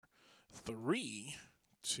3,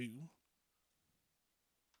 2.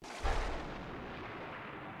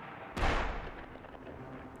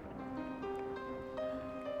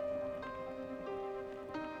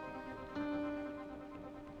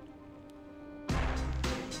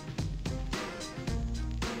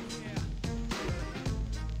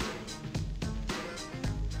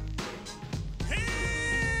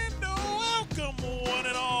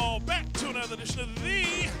 Another edition of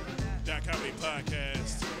the DJMarcus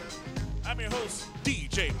Podcast. I'm your host,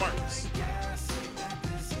 DJMarcus.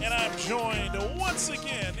 And I'm joined once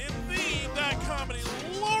again in the Comedy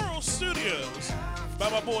Laurel Studios by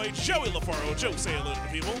my boy, Joey LaFaro. Joe, say hello to the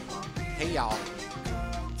people. Hey, y'all.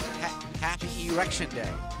 Happy Erection Day.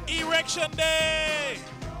 Erection Day!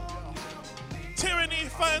 Tyranny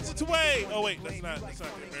finds its way. Oh, wait, that's not the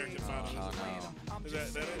American final. Oh, no. Is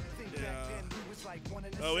that it? Yeah.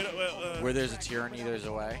 Oh, where there's a tyranny, there's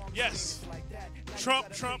a way. Yes. Trump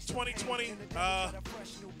 2020.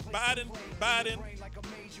 Biden.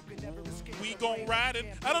 We gon' ride it.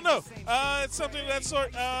 I don't know. It's something of that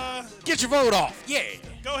sort. Get your vote off. Yeah.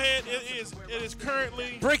 Go ahead. It is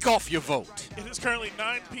currently. Break off your vote. It is currently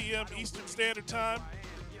 9 p.m. Eastern Standard Time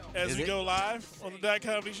as we go live on the Dot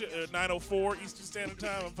Comedy Show. 9:04 Eastern Standard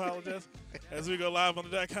Time. I apologize. As we go live on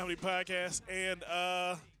the Dot Comedy Podcast, and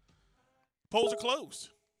polls are closed.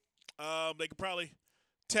 They could probably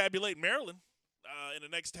tabulate Maryland in the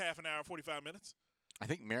next half an hour, 45 minutes. I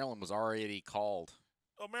think Maryland was already called.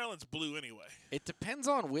 Oh, Maryland's blue anyway. It depends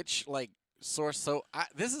on which source. So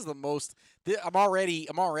this is the most. I'm already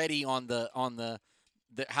on the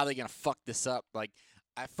how they gonna fuck this up. Like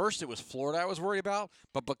at first it was Florida I was worried about,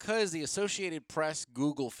 but because the Associated Press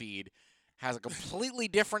Google feed has a completely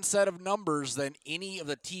different set of numbers than any of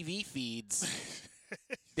the TV feeds.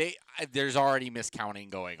 There's already miscounting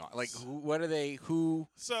going on. Like,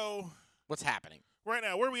 So, what's happening right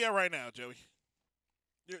now? Where are we at right now, Joey?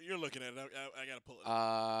 You're looking at it. I gotta pull it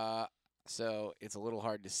up. So it's a little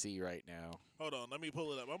hard to see right now. Hold on, let me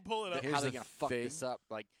pull it up. I'm pulling it up. How are they gonna fuck this up?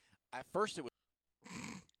 Like, at first it was.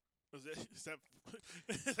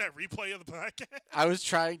 Is that replay of the podcast? I was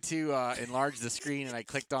trying to enlarge the screen and I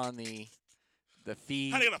clicked on the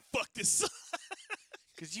feed. How are they gonna fuck this up?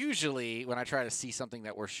 Because usually when I try to see something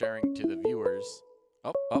that we're sharing to the viewers,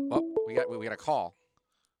 we got a call.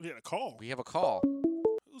 We got a call. We have a call.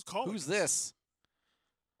 Who's calling? Who's this?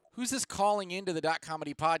 Who's this calling into the Dot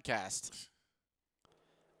Comedy Podcast?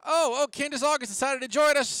 Oh, Kandyce August decided to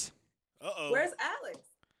join us. Uh-oh. Where's Alex?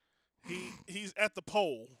 He's at the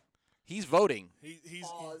poll. He's voting.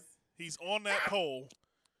 He's on that poll.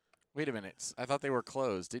 Wait a minute. I thought they were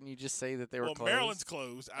closed. Didn't you just say that they were closed? Maryland's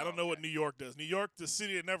closed. I don't know what New York does. New York, the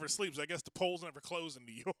city that never sleeps. I guess the polls never close in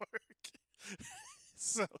New York.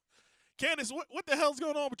 So, Kandyce, what the hell's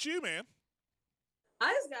going on with you, man?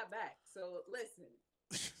 I just got back. So, listen.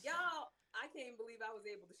 Y'all, I can't believe I was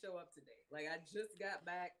able to show up today. Like, I just got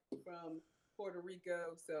back from Puerto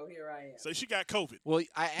Rico, so here I am. So she got COVID. Well,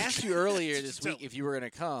 I asked you earlier this week if you were going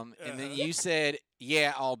to come, and then you said,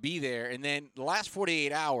 yeah, I'll be there. And then the last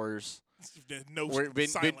 48 hours been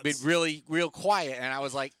really real quiet, and I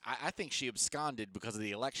was like, I think she absconded because of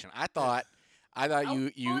the election. I thought I was on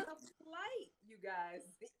a flight, you guys.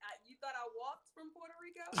 You thought I walked from Puerto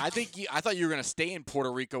Rico? I thought you were going to stay in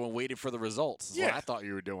Puerto Rico and waited for the results. Is what I thought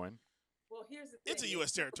you were doing. Well, here's the thing. It's a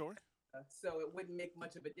U.S. territory. So it wouldn't make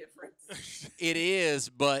much of a difference. It is,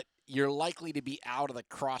 but you're likely to be out of the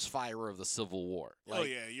crossfire of the Civil War. Like,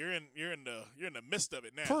 you're in the midst of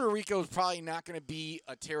it now. Puerto Rico is probably not going to be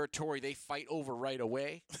a territory they fight over right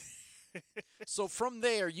away. So from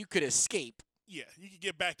there, you could escape. Yeah, you could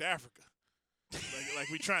get back to Africa, like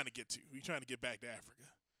we're trying to get to. We're trying to get back to Africa,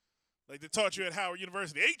 like they taught you at Howard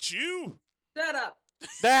University. Ain't you? Shut up.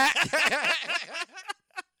 That.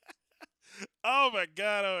 Oh, my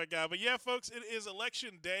God. But, yeah, folks, it is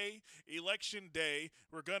election day.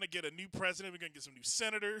 We're going to get a new president. We're going to get some new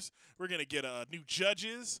senators. We're going to get new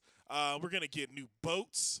judges. We're going to get new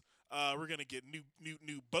boats. We're going to get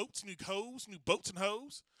new boats, new hoes, new boats and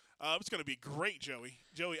hoes. It's going to be great, Joey.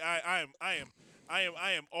 Joey, I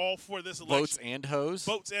am all for this election. Boats and hoes?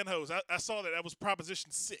 Boats and hoes. I saw that. That was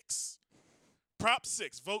Proposition 6. Prop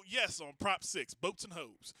 6. Vote yes on Prop 6. Boats and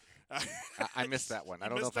hoes. I missed that one. I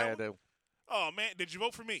don't know if I had to. Oh, man, did you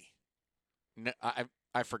vote for me? No,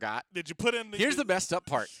 I forgot. Did you put in the... Here's the messed up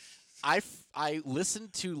part. I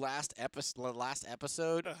listened to last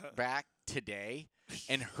episode back today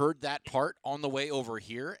and heard that part on the way over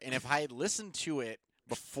here, and if I had listened to it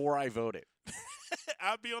before I voted,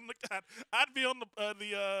 I'd be on the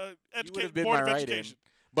been Board my of write-in. Education.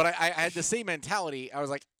 But I had the same mentality. I was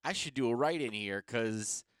like, I should do a write-in here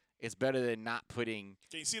because it's better than not putting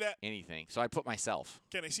Can you see that? anything. So I put myself.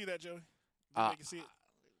 Can they see that, Joey? Uh, They can see it.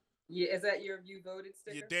 Yeah, is that your "You Voted"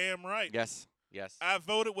 sticker? You're damn right. Yes. I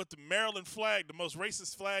voted with the Maryland flag, the most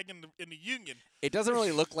racist flag in the union. It doesn't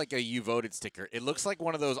really look like a "You Voted" sticker. It looks like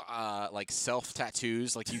one of those like self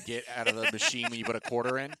tattoos, like you get out of the machine when you put a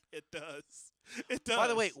quarter in. It does. It does. By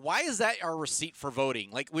the way, why is that our receipt for voting?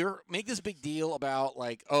 Like we make this big deal about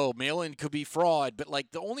like, oh, mail-in could be fraud, but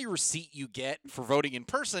like the only receipt you get for voting in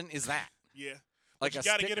person is that. Yeah. Like But you a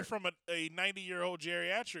got to sticker. get it from a 90-year-old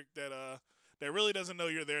geriatric that really doesn't know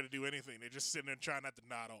you're there to do anything. They're just sitting there trying not to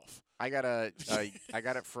nod off. I got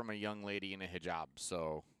it from a young lady in a hijab.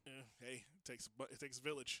 So Yeah, hey, it takes a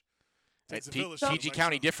village. It takes a P- village. to PG elect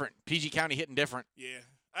County some. different. PG County hitting different. Yeah.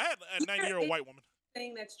 I had a 90-year-old white woman.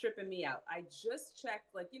 Thing that's tripping me out. I just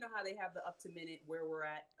checked, like, you know how they have the up to minute where we're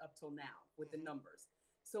at up till now with the numbers.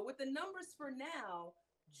 So with the numbers for now,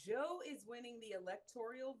 Joe is winning the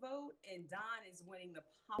electoral vote and Don is winning the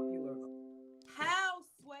popular vote. How,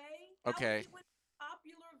 Sway? How Okay. did he win the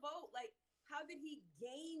popular vote? Like, how did he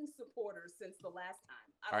gain supporters since the last time?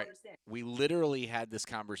 I don't All right. understand. We literally had this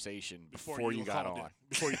conversation before you got called on. in.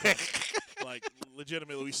 Before you called in. Like,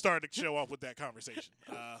 legitimately, we started the show off with that conversation.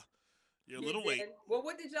 You're a little You late. did? Well,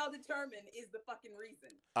 what did y'all determine is the fucking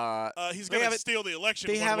reason? He's They going to haven't- steal the election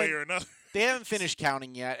they one way haven't- or another. They haven't finished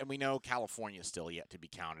counting yet, and we know California's still yet to be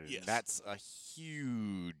counted. Yes. And that's a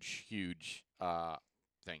huge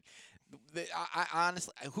thing. I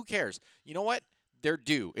honestly, who cares? You know what? They're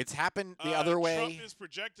due. It's happened the other way. Trump is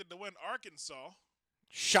projected to win Arkansas.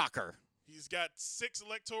 Shocker. He's got 6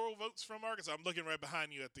 electoral votes from Arkansas. I'm looking right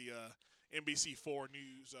behind you at the NBC4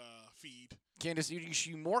 news feed. Kandyce, you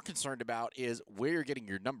should be more concerned about is where you're getting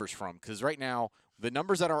your numbers from. Because right now, the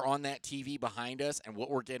numbers that are on that TV behind us and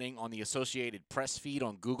what we're getting on the Associated Press feed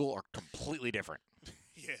on Google are completely different.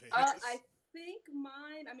 Yeah, it is. I think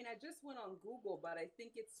mine, I mean, I just went on Google, but I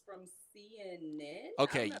think it's from CNN. I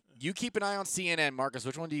Okay, don't know. you keep an eye on CNN, Marcus.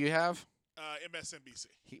 Which one do you have? MSNBC.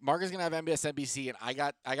 Marcus is gonna have MSNBC, and I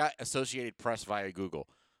got Associated Press via Google.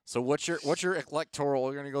 So what's your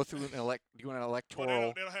electoral? You're gonna go through an Well,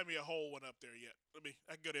 electoral. they don't have me a whole one up there yet.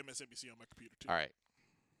 I can go to MSNBC on my computer too. All right.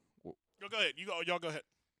 Go ahead. Y'all go ahead.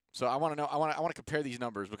 So I want to know. I want to compare these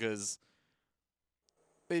numbers because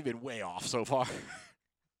they've been way off so far.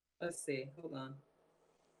 Let's see. Hold on.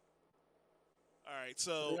 All right.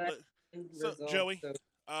 So Results, Joey, so-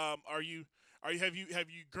 have you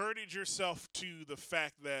girded yourself to the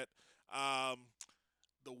fact that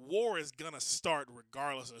the war is gonna start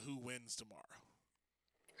regardless of who wins tomorrow?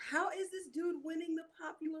 How is this dude winning the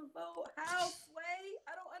popular vote? How, Sway?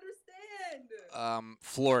 I don't understand.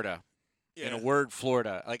 Florida. Yeah. In a word,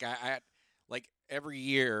 Florida. Like I like every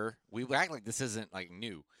year we act like this isn't like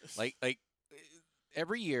new. Like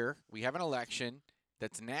every year we have an election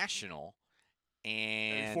that's national,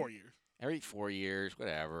 and Every 4 years. every 4 years,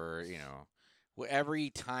 whatever, you know, every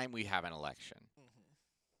time we have an election,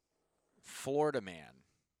 Florida man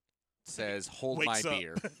says, "Hold my Wakes up.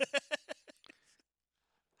 beer."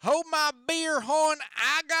 Hold my beer, hon.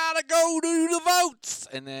 I gotta go do the votes.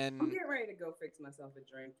 And I'm then getting ready to go fix myself a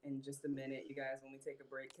drink in just a minute, you guys, when we take a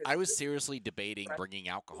break. 'cause I was seriously debating bringing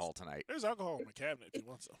alcohol tonight. There's alcohol in my cabinet if you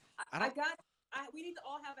want some. we need to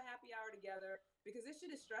all have a happy hour together because this shit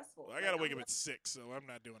is stressful. Well, I gotta wake up at 6, so I'm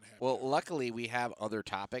not doing happy. Well, hour. luckily we have other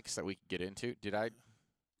topics that we can get into. Did I?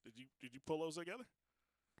 Did you pull those together?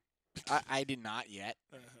 I did not yet,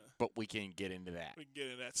 but we can get into that. We can get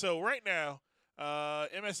into that. So right now,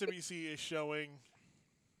 MSNBC is showing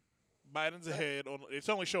Biden's ahead on. It's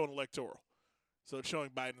only showing electoral, so it's showing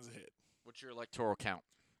Biden's ahead. What's your electoral count?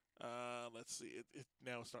 Let's see. It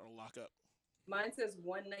now it's starting to lock up. Mine says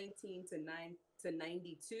 119 to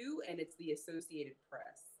 92, and it's the Associated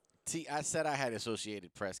Press. See, I said I had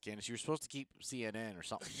Associated Press, Candace. You were supposed to keep CNN or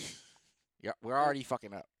something. Yeah, we're already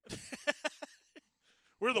fucking up.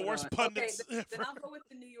 We're the Hold worst on. pundits. Okay, then ever. I'll go with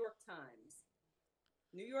the New York Times.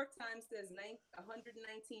 New York Times says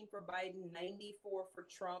 119 for Biden, 94 for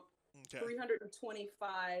Trump, Okay.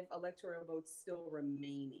 325 electoral votes still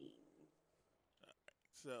remaining.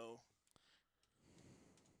 So,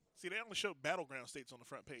 see, they only show battleground states on the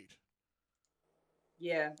front page.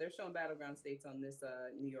 Yeah, they're showing battleground states on this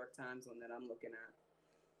New York Times one that I'm looking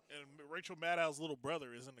at. And Rachel Maddow's little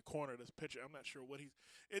brother is in the corner of this picture. I'm not sure what he's.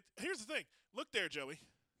 Here's the thing. Look there, Joey.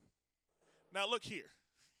 Now look here.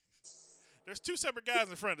 There's 2 separate guys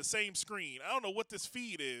in front of the same screen. I don't know what this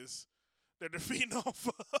feed is that they're feeding off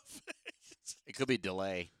of. It could be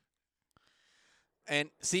delay. And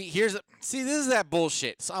see, this is that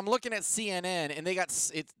bullshit. So I'm looking at CNN, and they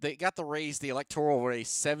got the raise the electoral rate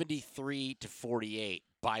 73 to 48,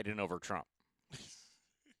 Biden over Trump.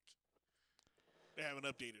 They haven't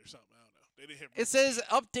updated or something. I don't know. They didn't have. It says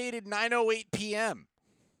updated 9:08 p.m.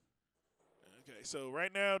 Okay, so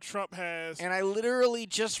right now Trump has. And I literally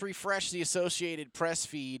just refreshed the Associated Press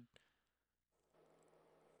feed.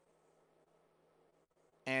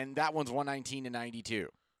 And that one's 119 to 92.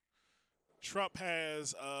 Trump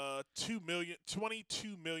has 22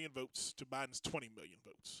 million votes to Biden's 20 million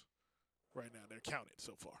votes. Right now, they're counted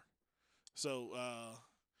so far. So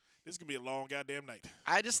this is gonna be a long goddamn night.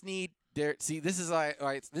 I just need there. See, this is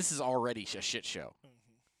this is already a shit show.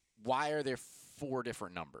 Mm-hmm. Why are there 4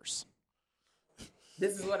 different numbers?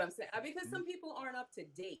 This is what I'm saying. Because some people aren't up to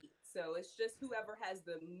date. So it's just whoever has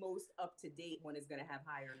the most up to date one is going to have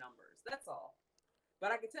higher numbers. That's all.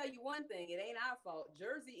 But I can tell you one thing. It ain't our fault.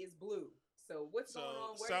 Jersey is blue. So what's going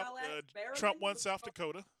on? Where y'all at? Trump won South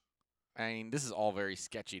Dakota. I mean, this is all very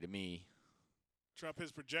sketchy to me. Trump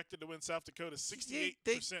is projected to win South Dakota 68%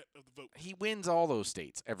 of the vote. He wins all those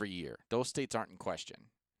states every year. Those states aren't in question.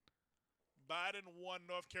 Biden won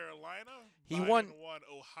North Carolina. Biden won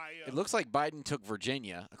Ohio. It looks like Biden took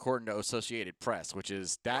Virginia, according to Associated Press, which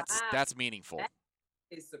is that's meaningful. That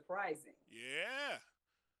is surprising. Yeah.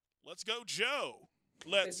 Let's go, Joe.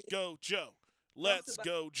 Let's go, Joe. Let's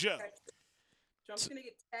go, Joe. Trump's going to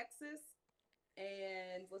get Texas,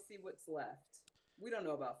 and let's see what's left. We don't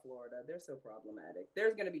know about Florida. They're so problematic.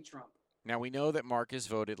 There's going to be Trump. Now, we know that Marcus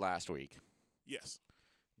voted last week. Yes.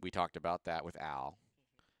 We talked about that with Al.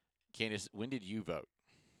 Kandyce, when did you vote?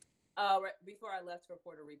 Right before I left for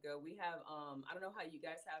Puerto Rico. We have, I don't know how you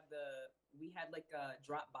guys have we had like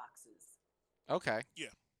drop boxes. Okay.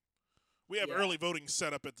 Yeah. We have early voting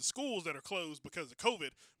set up at the schools that are closed because of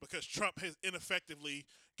COVID, because Trump has ineffectively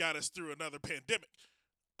got us through another pandemic.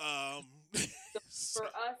 For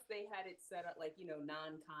us, they had it set up like,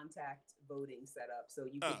 non-contact voting set up. So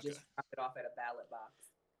you could just drop it off at a ballot box.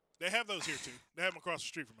 They have those here, too. They have them across the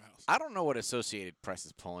street from my house. I don't know what Associated Press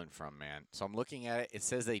is pulling from, man. So I'm looking at it. It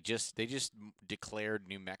says they just declared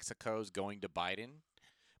New Mexico's going to Biden,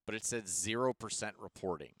 but it said 0%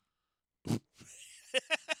 reporting.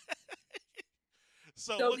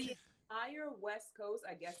 So the entire West Coast,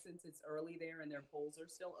 I guess, since it's early there and their polls are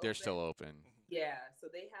still open. They're still open. Yeah, so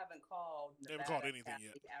they haven't called Nevada, they haven't called anything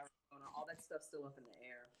yet. Arizona, all that stuff's still up in the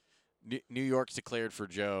air. New York's declared for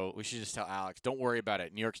Joe. We should just tell Alex, don't worry about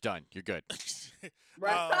it. New York's done. You're good.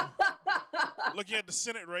 Right. Looking at the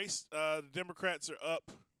Senate race, the Democrats are up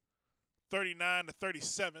 39 to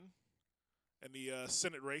 37 in the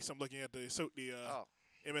Senate race. I'm looking at the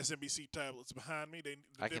MSNBC tablets behind me.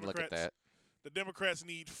 I can look at that. The Democrats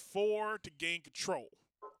need 4 to gain control.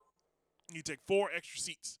 You take 4 extra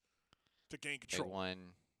seats to gain control.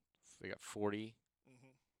 They got 40.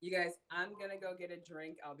 You guys, I'm going to go get a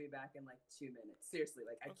drink. I'll be back in like 2 minutes. Seriously,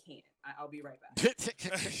 like I can't. I'll be right back.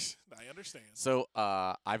 I understand. So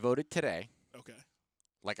I voted today. Okay.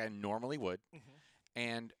 Like I normally would.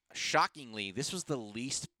 And shockingly, this was the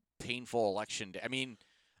least painful election day. I mean,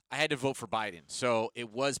 I had to vote for Biden, so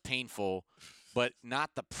it was painful, but not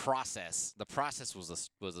the process. The process was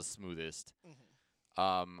the smoothest.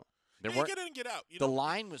 Get in and get out. The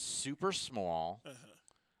line was super small.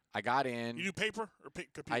 I got in. You do paper or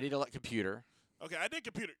computer? I did computer. Okay, I did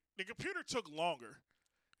computer. The computer took longer.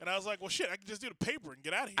 And I was like, well, shit, I can just do the paper and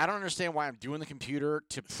get out of here. I don't understand why I'm doing the computer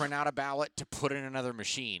to print out a ballot to put in another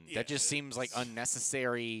machine. Yeah, that just seems like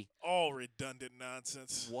unnecessary. All redundant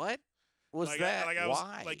nonsense. What was that?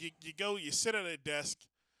 Why? You go, you sit at a desk,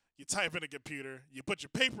 you type in a computer, you put your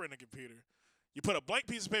paper in the computer, you put a blank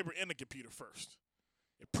piece of paper in the computer first.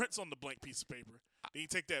 It prints on the blank piece of paper. Then you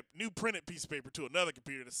take that new printed piece of paper to another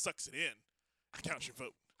computer that sucks it in. Counts your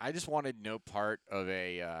vote. I just wanted no part of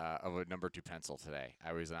a number 2 pencil today.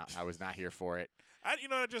 I was not here for it. You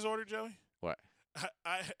know what I just ordered, Joey? What?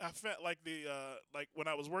 I felt like like when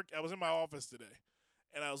I was I was in my office today,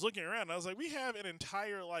 and I was looking around. And I was like, we have an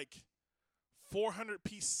entire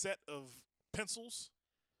 400-piece set of pencils,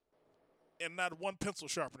 and not one pencil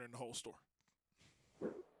sharpener in the whole store.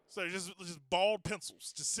 So just bald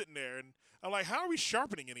pencils just sitting there, and I'm like, how are we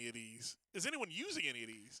sharpening any of these? Is anyone using any of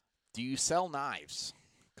these? Do you sell knives?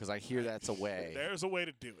 Because I hear that's a way. There's a way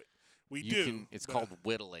to do it. We do. It's called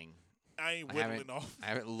whittling. I ain't whittling off. I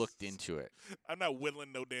haven't looked into it. I'm not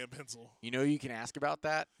whittling no damn pencil. You know who you can ask about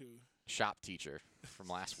that? Who? Shop teacher from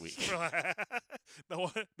last week. the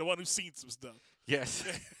one who's seen some stuff. Yes.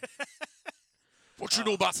 What you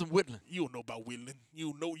know about some whittling? You don't know about whittling.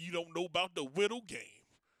 You don't know about the whittle game.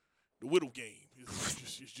 The whittle game.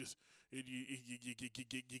 It's just you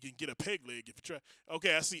can get a peg leg if you try.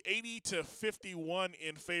 Okay, I see 80 to 51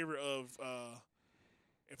 in favor of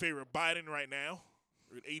Biden right now.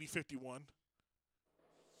 80-51.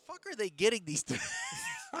 Fuck are they getting these things?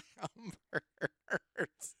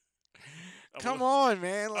 Come on,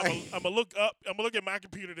 man. Like, I'm gonna look up. I'm gonna look at my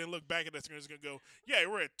computer, then look back at that screen. It's gonna go. Yeah,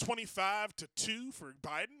 we're at 25-2 for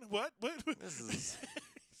Biden. What? this is.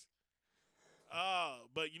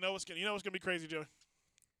 But you know what's gonna be crazy, Joey?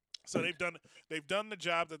 So they've done the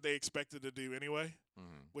job that they expected to do anyway,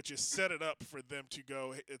 which is set it up for them to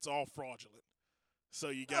go. It's all fraudulent. So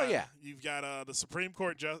you've got the Supreme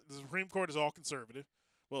Court. The Supreme Court is all conservative.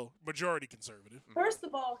 Well, majority conservative. First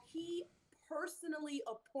of all, he personally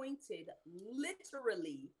appointed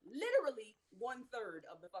literally 1/3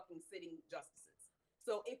 of the fucking sitting justices.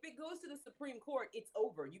 So if it goes to the Supreme Court, it's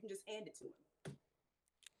over. You can just hand it to him.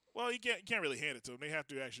 Well, you can't really hand it to them. They have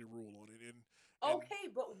to actually rule on it. Okay,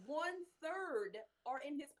 but 1/3 are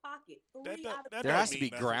in his pocket. There has to be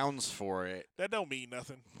grounds for it. That don't mean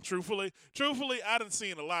nothing. Truthfully, I done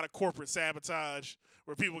seen a lot of corporate sabotage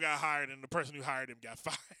where people got hired and the person who hired him got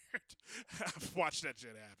fired. I've watched that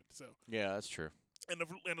shit happen. So yeah, that's true. And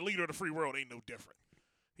the leader of the free world ain't no different.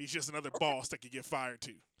 He's just another boss that could get fired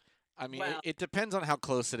too. I mean, it depends on how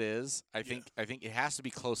close it is. I think it has to be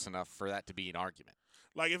close enough for that to be an argument.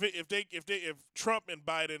 Like if Trump and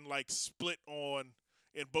Biden like split on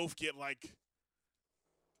and both get like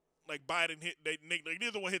Biden hit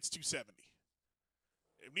neither one hits 270.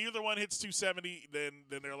 If neither one hits 270, then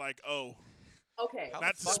they're like, oh, okay,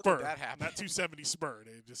 not spur, not 270 spur.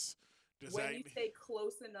 They just when you say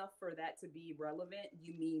close enough for that to be relevant,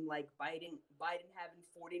 you mean like Biden having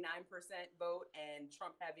 49% vote and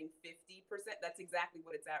Trump having 50%? That's exactly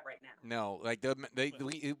what it's at right now. No, like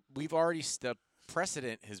we've already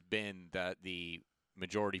precedent has been that the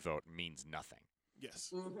majority vote means nothing.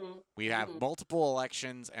 Yes. Mm-hmm. We have multiple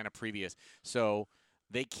elections and a previous, so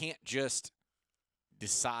they can't just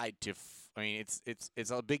decide to. I mean,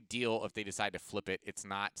 it's a big deal if they decide to flip it. It's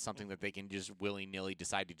not something that they can just willy-nilly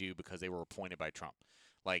decide to do because they were appointed by Trump.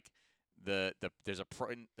 Like there's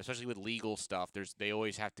especially with legal stuff. They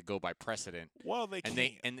always have to go by precedent. Well, they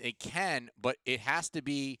can, but it has to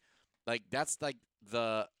be like that's like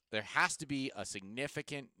there has to be a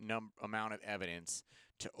significant amount of evidence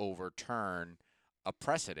to overturn a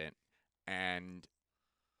precedent, and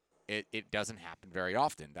it doesn't happen very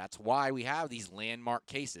often. That's why we have these landmark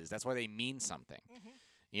cases. That's why they mean something. Mm-hmm.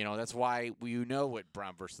 You know, that's why what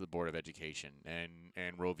Brown versus the Board of Education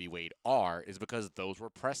and Roe v. Wade are, is because those were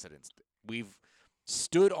precedents. We've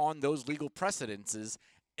stood on those legal precedences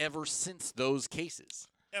ever since those cases.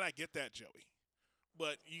 And I get that, Joey.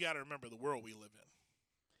 But you got to remember the world we live in.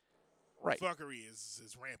 Right. Fuckery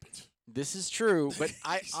is rampant. This is true, but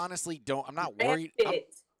I honestly don't. I'm not worried.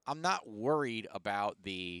 I'm not worried about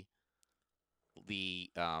the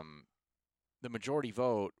majority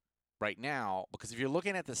vote right now, because if you're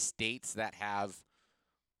looking at the states that have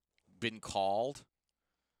been called,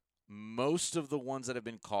 most of the ones that have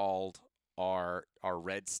been called are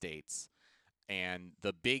red states, and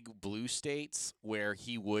the big blue states where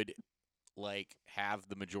he would like have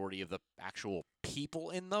the majority of the actual people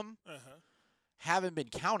in them haven't been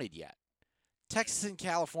counted yet. Texas and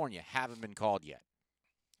California haven't been called yet.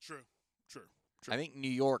 True. I think New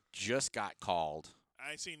York just got called.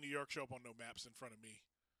 I ain't seen New York show up on no maps in front of me.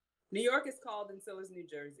 New York is called, and so is New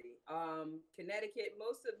Jersey. Connecticut,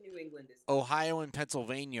 most of New England is. Ohio and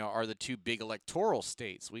Pennsylvania are the two big electoral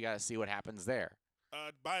states. We got to see what happens there.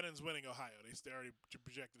 Biden's winning Ohio. They already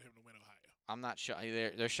projected him to win Ohio. I'm not sure.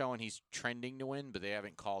 They're showing he's trending to win, but they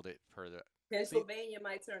haven't called it per the. Pennsylvania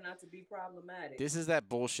might turn out to be problematic. This is that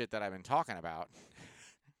bullshit that I've been talking about.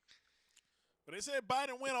 But they said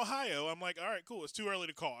Biden win Ohio. I'm like, all right, cool. It's too early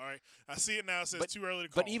to call. All right, I see it now. It says too early to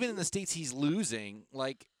call. But even in the states he's losing,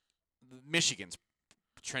 like Michigan's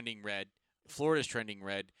trending red, Florida's trending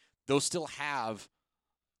red, those still have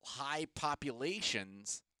high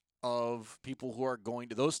populations of people who are going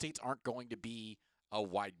to – those states aren't going to be a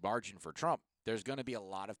wide margin for Trump. There's going to be a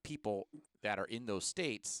lot of people that are in those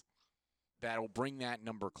states that will bring that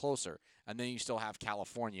number closer. And then you still have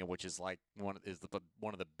California, which is like one of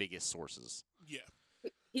the biggest sources. Yeah.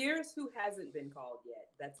 Here's who hasn't been called yet.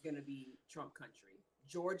 That's going to be Trump country.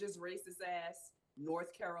 Georgia's racist ass,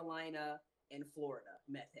 North Carolina, and Florida,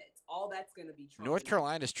 meth heads. All that's going to be Trump. North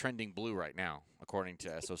Carolina's trending blue right now, according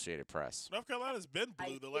to Associated Press. North Carolina's been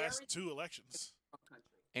blue the last two elections.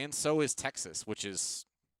 And so is Texas, which is...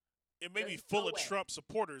 It may be full of Trump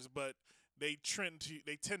supporters, but they tend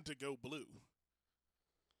to go blue.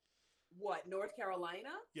 What, North Carolina?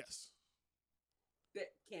 Yes.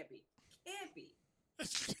 That can't be. Can't be.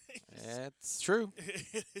 It's true.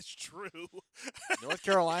 It's true. North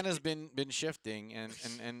Carolina's been shifting,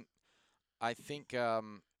 and I think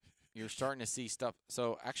you're starting to see stuff.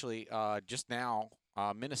 So actually, just now,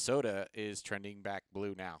 Minnesota is trending back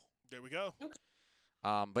blue now. There we go.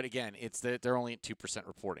 But again, it's that they're only at 2%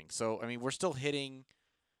 reporting. So I mean, we're still hitting.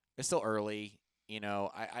 It's still early. You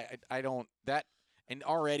know, I don't that. And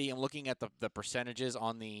already, I'm looking at the percentages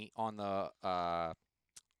on the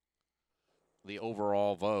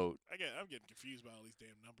overall vote. Again, I'm getting confused by all these damn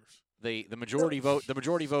numbers. The majority vote. The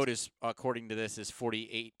majority vote is, according to this, is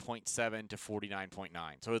 48.7 to 49.9.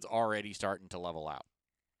 So it's already starting to level out.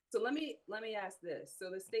 So let me ask this. So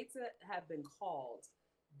the states that have been called,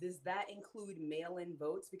 does that include mail-in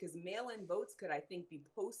votes? Because mail-in votes could, I think, be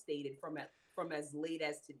post-dated from as late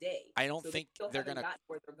as today. I don't think they're going to gotten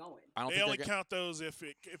where they're going. They only count those if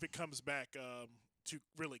it comes back to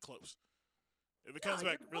really close. If it comes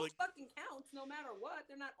back really fucking counts, no matter what.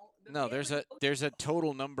 They're not. No, there's a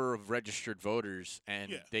total number of registered voters,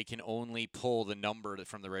 and they can only pull the number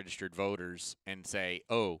from the registered voters and say,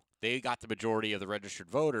 oh, they got the majority of the registered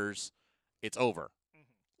voters. It's over. Mm-hmm.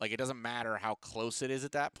 Like, it doesn't matter how close it is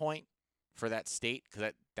at that point for that state,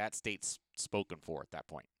 because that state's spoken for at that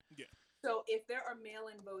point. Yeah. So if there are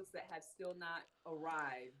mail-in votes that have still not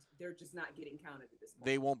arrived, they're just not getting counted at this point.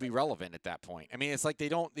 They won't be relevant at that point. I mean, it's like they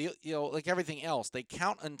don't, like everything else, they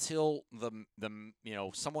count until the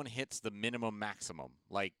someone hits the minimum maximum.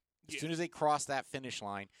 Like, as soon as they cross that finish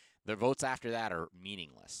line, the votes after that are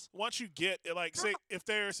meaningless. Once you get, like, say, if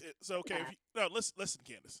there's, so okay, listen,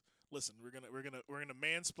 Kandyce, listen, we're gonna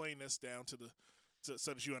mansplain this down so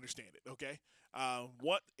that you understand it, okay?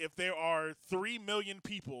 What if there are 3 million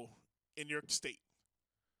people in your state,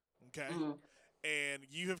 okay, and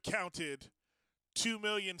you have counted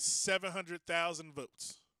 2,700,000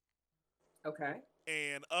 votes, okay,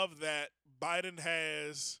 and of that, Biden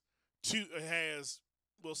has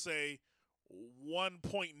we'll say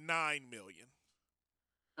 1.9 million,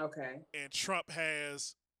 okay, and Trump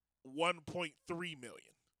has 1.3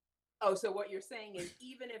 million. Oh, so what you're saying is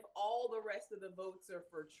even if all the rest of the votes are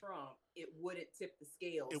for Trump, it wouldn't tip the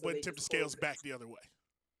scales. It wouldn't tip the scales back the other way.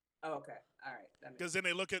 Oh, okay, all right. Because then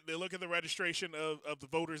they look at the registration of the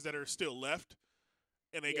voters that are still left,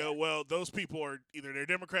 and they go, well, those people are either they're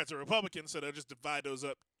Democrats or Republicans, so they'll just divide those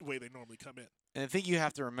up the way they normally come in. And I think you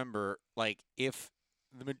have to remember, like, if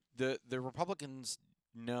the Republicans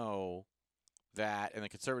know that, and the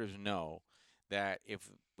conservatives know that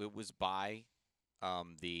if it was by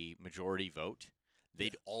the majority vote,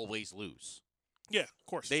 they'd always lose. Yeah, of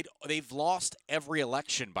course. They've lost every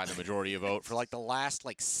election by the majority of vote for like the last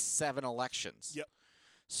 7 elections. Yep.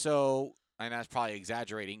 So, and that's probably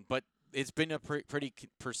exaggerating, but it's been a pretty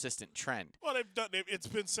persistent trend. Well, it's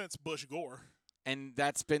been since Bush Gore. And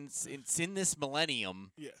that's been it's in this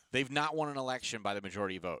millennium. Yeah. They've not won an election by the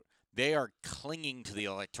majority vote. They are clinging to the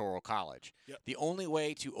Electoral College. Yep. The only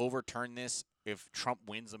way to overturn this, if Trump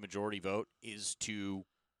wins the majority vote, is to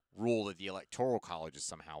rule that the Electoral College is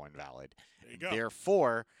somehow invalid. There you go.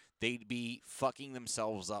 Therefore, they'd be fucking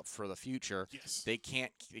themselves up for the future. Yes. They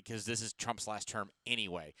can't, because this is Trump's last term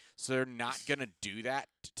anyway. So they're not going to do that.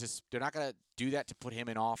 They're not going to do that to put him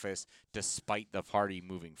in office, despite the party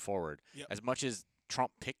moving forward. Yep. As much as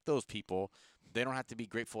Trump picked those people, they don't have to be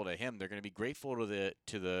grateful to him. They're going to be grateful to the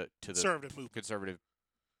conservative movement.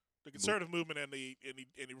 The conservative movement and the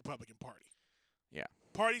Republican Party. Yeah.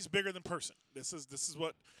 Party's bigger than person. This is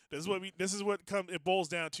what it boils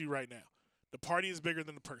down to right now. The party is bigger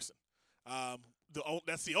than the person.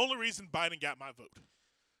 That's the only reason Biden got my vote,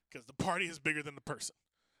 because the party is bigger than the person.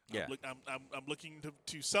 Yeah. I'm looking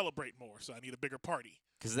to celebrate more, so I need a bigger party.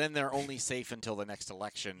 Because then they're only safe until the next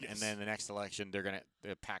election, Yes. and then the next election the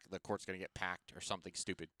court's gonna get packed or something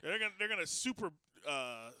stupid. They're gonna super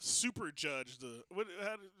judge the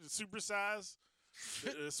supersize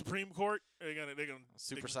the Supreme Court. They're gonna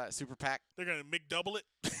Super PAC. They're gonna McDouble it.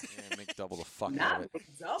 Yeah, McDouble the fuck Not out of it.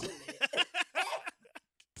 McDouble it.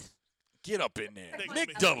 Get up in there, They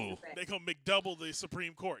McDouble. They're gonna McDouble the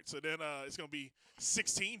Supreme Court. So then it's gonna be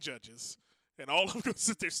 16 judges, and all of them gonna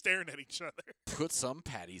sit there staring at each other. Put some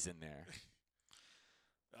patties in there.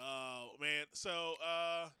 Oh man! So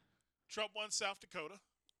Trump won South Dakota.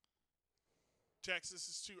 Texas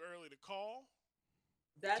is too early to call.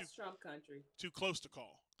 That's Trump country. Too close to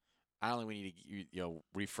call. I don't think we need to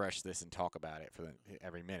refresh this and talk about it for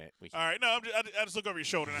every minute. All right, no, I just look over your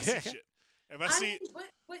shoulder and I see shit. If I see,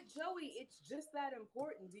 but Joey, it's just that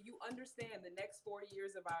important. Do you understand the next 4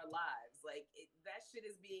 years of our lives? Like that shit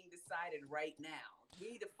is being decided right now.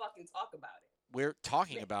 We need to fucking talk about it. We're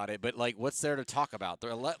talking about it, but what's there to talk about?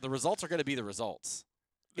 The results are going to be the results.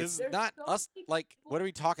 It's not us. Like, what are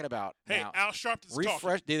we talking about hey, now? Al Sharpton's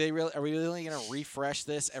refresh. talking. Are we really going to refresh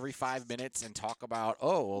this every 5 minutes and talk about?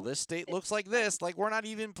 Oh, well, this state looks like this. Like, we're not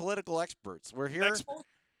even political experts. We're here.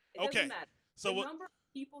 Okay. So The what? number of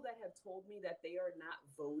people that have told me that they are not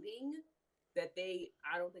voting,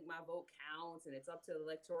 I don't think my vote counts and it's up to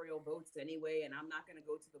electoral votes anyway, and I'm not going to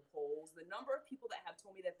go to the polls. The number of people that have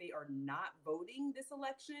told me that they are not voting this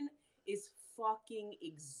election is fucking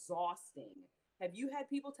exhausting. Have you had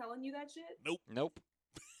people telling you that shit? Nope.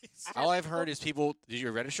 I All have I've heard is people. Did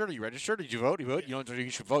you register? Are you registered? Did you vote? You vote? Yeah. You know, you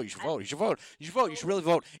should vote. You should vote. You should vote. You should vote. You should really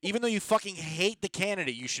vote. Even though you fucking hate the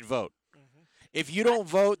candidate, you should vote. Mhm. If you don't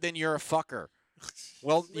vote, then you're a fucker.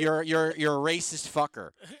 Well, you're a racist fucker.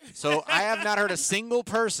 So I have not heard a single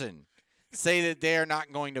person say that they are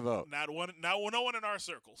not going to vote. Not one. No one in our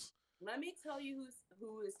circles. Let me tell you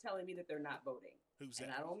who is telling me that they're not voting. Who's And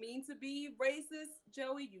that? I don't mean to be racist,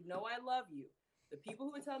 Joey. You know I love you. The people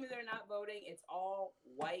who are telling me they're not voting, it's all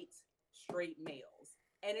white, straight males.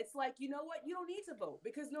 And it's like, you know what? You don't need to vote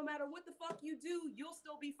because no matter what the fuck you do, you'll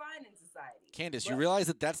still be fine in society. Kandyce, you But realize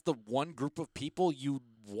that that's the one group of people you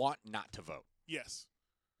want not to vote. Yes.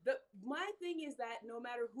 my thing is that no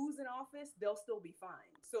matter who's in office, they'll still be fine.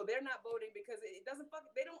 So they're not voting because it doesn't affect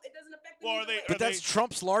them. Well, are either they- way. But that's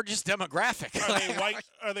Trump's largest demographic. Are they white?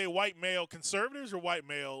 Are they white male conservatives or white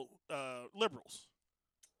male liberals?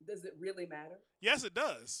 Does it really matter? Yes, it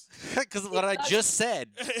does. Because what I just said.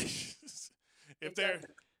 if It they're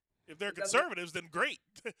doesn't. if they're It doesn't. conservatives, then great.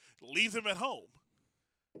 Leave them at home.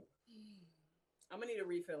 I'm gonna need a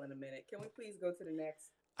refill in a minute. Can we please go to the next?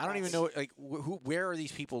 I don't even know, like, where are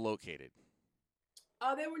these people located?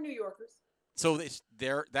 Oh, they were New Yorkers. So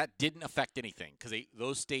that didn't affect anything because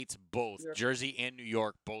those states both, New York. Jersey and New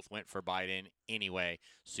York, both went for Biden anyway.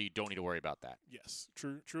 So you don't need to worry about that. Yes,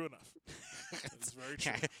 true enough. That's very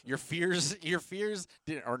true. your fears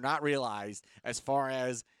are not realized as far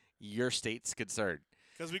as your state's concerned.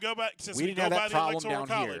 Because we go back, since We we didn't go have by that the problem electoral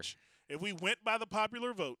down here. college, if we went by the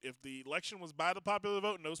popular vote, if the election was by the popular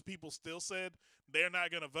vote and those people still said they're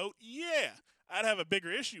not going to vote, yeah, I'd have a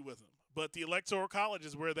bigger issue with them. But the electoral college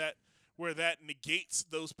is where that negates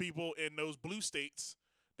those people in those blue states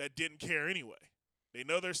that didn't care anyway. They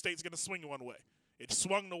know their state's going to swing one way. It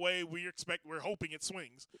swung the way we're hoping it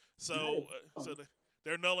swings. So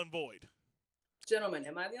they're null and void. Gentlemen,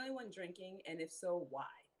 am I the only one drinking? And if so, why?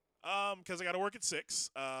 Because I got to work at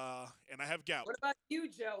 6, and I have gout. What about you,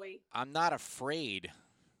 Joey? I'm not afraid.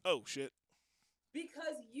 Oh shit.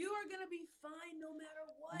 Because you are gonna be fine no matter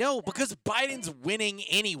what. No, because Biden's winning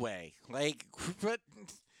anyway. Like, but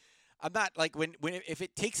I'm not like when if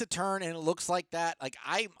it takes a turn and it looks like that. Like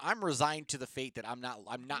I'm resigned to the fate that I'm not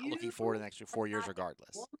looking forward to the next 4 years are not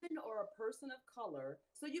regardless. A woman or a person of color,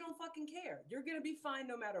 so you don't fucking care. You're gonna be fine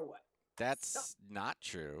no matter what. That's not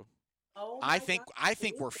true. Oh, I my think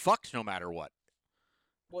God. we're fucked no matter what.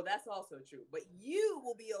 Well, that's also true. But you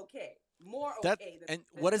will be okay. More That okay than. and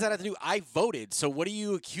what does that have to do? I voted, so what are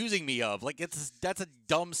you accusing me of? Like that's a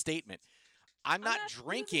dumb statement. I'm not accusing you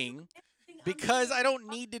drinking of anything. I'm because saying I don't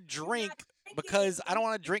you're need to not drink drinking because I don't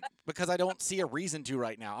want to because- drink because I don't see a reason to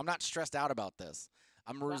right now. I'm not stressed out about this.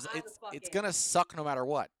 Well, I the fuck It's am. gonna suck no matter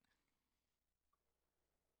what.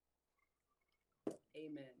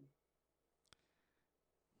 Amen.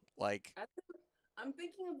 Like I'm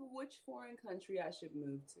thinking of which foreign country I should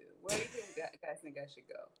move to. Where do you think guys think I should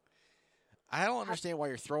go? I don't understand why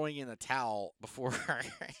you're throwing in the towel before.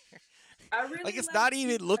 I really Like it's liked not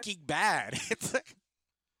even Cuba. looking bad. It's like,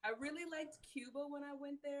 I really liked Cuba when I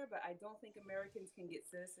went there, but I don't think Americans can get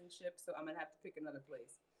citizenship, so I'm gonna have to pick another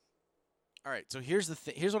place. all right, so here's the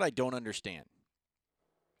thing. Here's what I don't understand.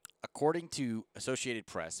 According to Associated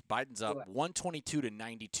Press, Biden's up What? 122 to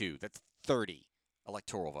 92. That's 30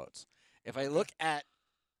 electoral votes. If I look at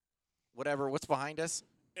what's behind us,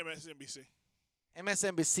 MSNBC.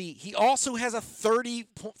 MSNBC, he also has a 30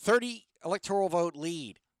 electoral vote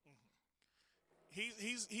lead.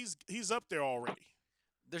 He's up there already.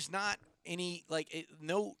 There's not any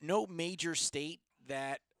no major state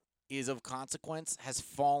that is of consequence has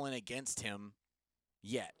fallen against him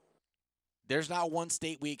yet. There's not one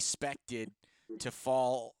state we expected to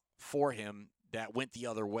fall for him that went the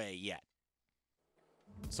other way yet.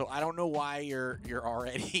 So I don't know why you're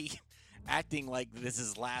already acting like this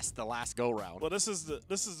is the last go round. Well, this is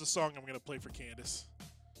the song I'm gonna play for Kandyce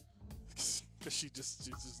because she's just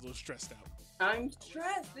a little stressed out. I'm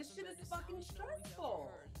stressed. This shit is fucking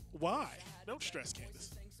stressful. Why? Don't stress,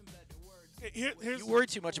 Kandyce. Here's You worry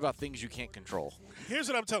too much about things you can't control. here's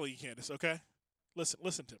what I'm telling you, Kandyce. Okay,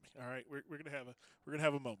 listen to me. All right, we're gonna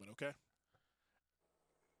have a moment. Okay.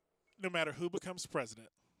 No matter who becomes president,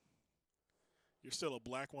 you're still a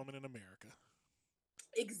black woman in America,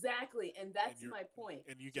 Exactly, and that's you're- my point.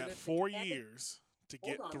 and you So got there's a 4 candidate- years to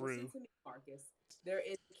Hold get on, through. listen to me, Marcus. There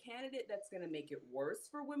is a candidate that's going to make it worse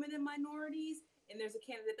for women and minorities, and there's a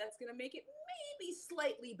candidate that's going to make it maybe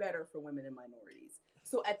slightly better for women and minorities.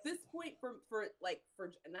 So at this point, for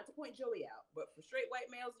not to point Joey out, but for straight white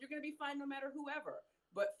males, you're going to be fine no matter whoever.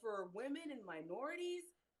 But for women and minorities,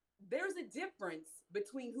 there's a difference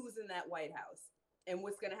between who's in that White House and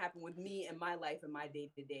what's going to happen with me and my life and my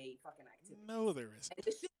day-to-day fucking activities. No, there isn't. And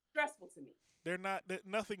it's just stressful to me. They're not.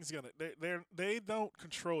 Nothing's gonna. They don't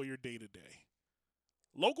control your day to day.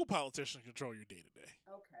 Local politicians control your day to day.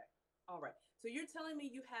 Okay. All right. So you're telling me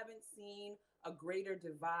you haven't seen a greater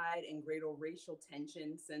divide and greater racial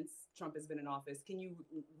tension since Trump has been in office? Can you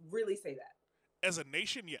really say that? As a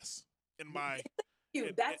nation, yes. In my.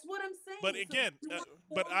 That's what I'm saying. But again,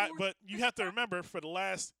 but you have to remember, for the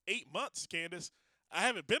last 8 months, Kandyce, I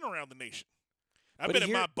haven't been around the nation. I've been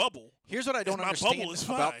in my bubble. Here's what I don't my understand bubble is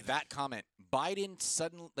about fine. that comment. Biden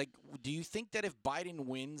suddenly, do you think that if Biden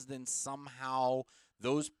wins, then somehow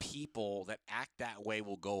those people that act that way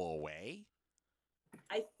will go away?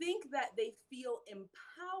 I think that they feel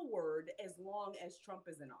empowered as long as Trump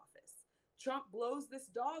is in office. Trump blows this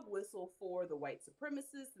dog whistle for the white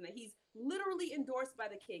supremacists, and that he's literally endorsed by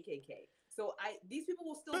the KKK. So these people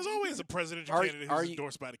will still. There's always a presidential candidate who's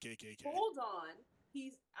endorsed by the KKK. Hold on.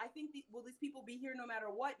 I think will these people be here no matter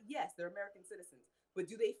what? Yes, they're American citizens. But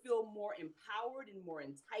do they feel more empowered and more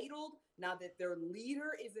entitled now that their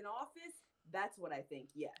leader is in office? That's what I think,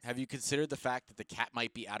 yes. Have you considered the fact that the cat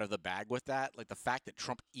might be out of the bag with that? Like the fact that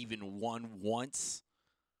Trump even won once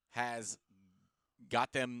has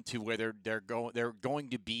got them to where they're going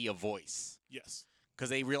to be a voice. Yes. Because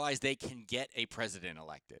they realize they can get a president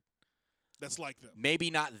elected. That's like them. Maybe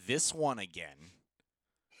not this one again.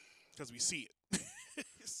 Because we see it.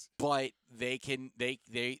 But they can they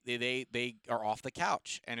are off the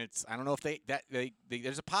couch, and it's I don't know if they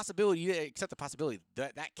there's a possibility, you accept the possibility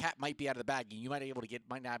that cat might be out of the bag and you might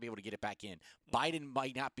not be able to get it back in. Biden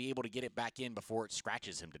might not be able to get it back in before it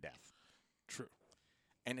scratches him to death. True.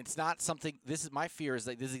 And it's not something. This is my fear. Is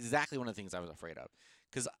that this is exactly one of the things I was afraid of,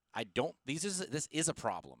 because this is a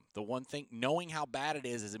problem. The one thing, knowing how bad it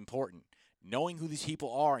is important. Knowing who these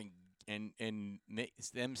people are and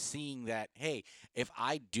them seeing that, hey, if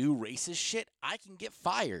I do racist shit, I can get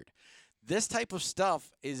fired. This type of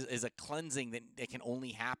stuff is a cleansing that can only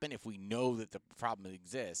happen if we know that the problem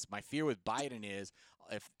exists. My fear with Biden is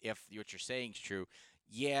if what you're saying is true,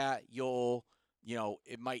 yeah,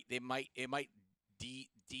 it might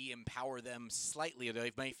de-empower them slightly, or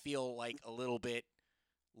they might feel like a little bit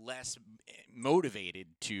less motivated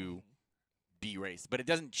to be racist, but it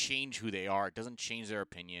doesn't change who they are. It doesn't change their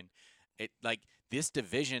opinion. This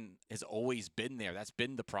division has always been there. That's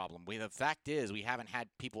been the problem. The fact is, we haven't had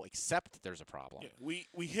people accept that there's a problem. Yeah,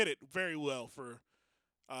 we hit it very well for,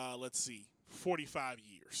 45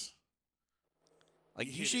 years.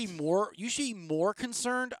 You should be more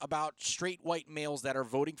concerned about straight white males that are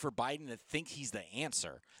voting for Biden that think he's the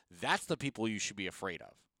answer. That's the people you should be afraid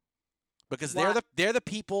of, because they're the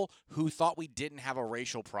people who thought we didn't have a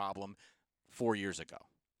racial problem 4 years ago.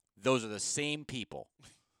 Those are the same people.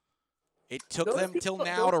 It took them till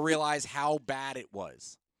now to realize how bad it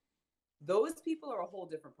was. Those people are a whole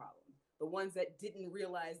different problem. The ones that didn't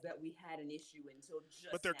realize that we had an issue until just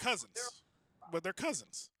But they're cousins. They're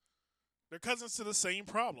cousins. They're cousins to the same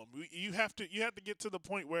problem. You have to get to the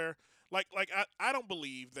point where, I don't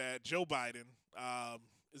believe that Joe Biden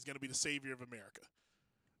is going to be the savior of America.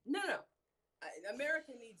 No.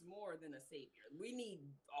 America needs more than a savior. We need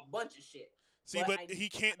a bunch of shit. See, but he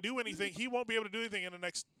can't do anything. He won't be able to do anything in the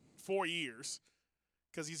next 4 years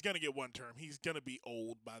because he's going to get one term. He's going to be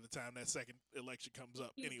old by the time that second election comes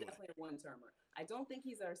up. He's anyway, definitely a one-termer. I don't think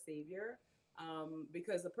he's our savior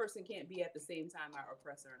because a person can't be at the same time our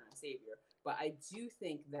oppressor and our savior. But I do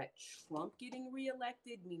think that Trump getting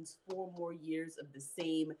reelected means 4 more years of the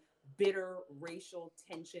same bitter racial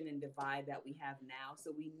tension and divide that we have now.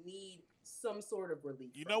 So we need some sort of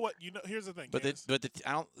relief. You know what? Here's the thing. But Candace.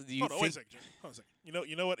 I don't. Hold on a second.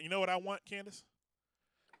 You know what I want, Kandyce?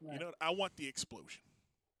 Right. You know what? I want the explosion.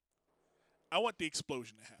 I want the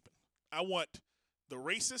explosion to happen. I want the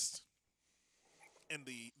racist and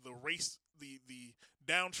the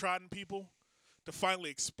downtrodden people to finally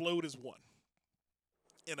explode as one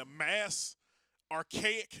in a mass,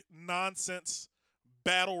 archaic nonsense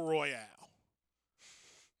battle royale.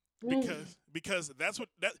 Because that's what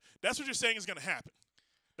you're saying is going to happen.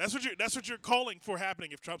 That's what you're calling for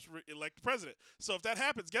happening if Trump's elected president. So if that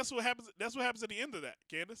happens, guess what happens? That's what happens at the end of that,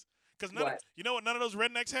 Kandyce. Because you know what none of those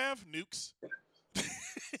rednecks have? Nukes.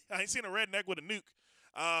 I ain't seen a redneck with a nuke.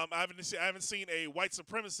 I haven't seen a white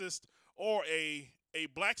supremacist or a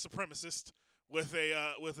black supremacist with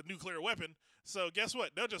a nuclear weapon So guess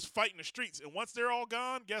what? They'll just fight in the streets, and once they're all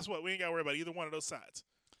gone, guess what? We ain't got to worry about either one of those sides.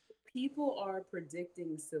 People are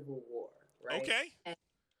predicting civil war, right? Okay, And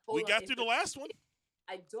we hold on, got if through the there- last one.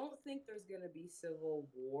 I don't think there's going to be civil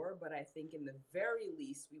war, but I think in the very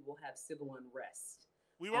least we will have civil unrest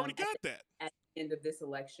We've already got that. at the end of this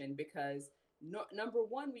election because number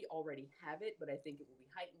one, we already have it, but I think it will be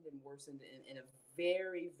heightened and worsened in a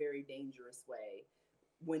very, very dangerous way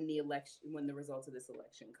when the results of this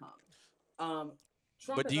election come.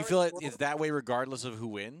 Trump But has do you already feel broke- it's that way regardless of who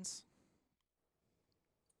wins?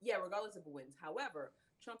 Yeah, regardless of who wins. However,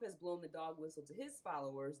 Trump has blown the dog whistle to his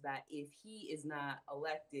followers that if he is not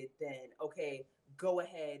elected, then okay, go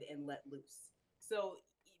ahead and let loose. So,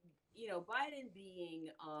 Biden being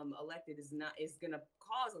elected is going to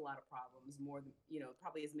cause a lot of problems, more than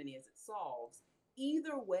probably as many as it solves.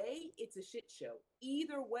 Either way, it's a shit show.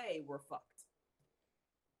 Either way, we're fucked.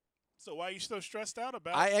 So why are you so stressed out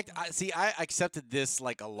about? I see. I accepted this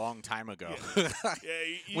like a long time ago.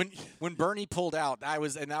 Yeah, when Bernie pulled out, I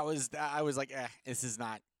was like, this is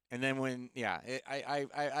not. And then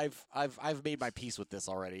I've made my peace with this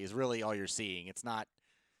already. Is really all you're seeing. It's not.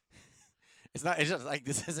 It's not. It's just like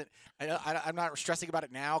this isn't. I'm not stressing about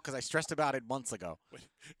it now because I stressed about it months ago.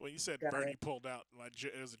 when you said Got Bernie it. pulled out,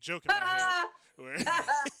 it was a joke in my head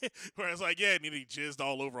where I was like, yeah, and then he jizzed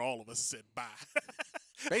all over all of us and said bye.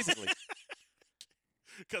 Basically,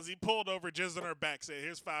 Because he pulled over, jizzed on our back, said,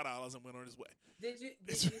 "Here's $5," and went on his way. Did you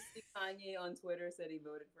see Kanye on Twitter said he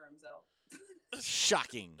voted for himself?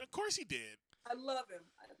 shocking. Of course he did. I love him.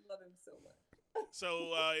 I love him so much.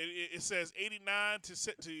 So it says 89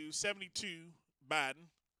 to 72 Biden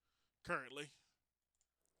currently.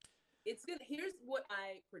 Here's what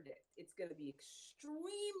I predict. It's gonna be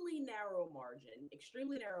extremely narrow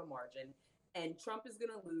margin, and Trump is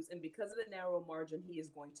gonna lose. And because of the narrow margin, he is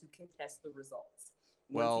going to contest the results.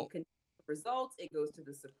 Once he contests the results, it goes to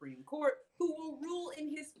the Supreme Court, who will rule in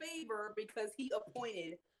his favor because he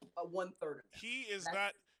appointed 1/3 of them. He is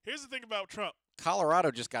not. Here's the thing about Trump. Colorado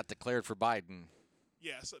just got declared for Biden.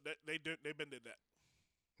 Yeah, so they've been did that.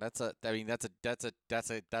 That's a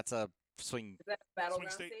swing. Is that a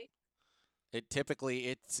battleground state? state? It typically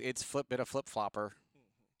it's been a flip flopper.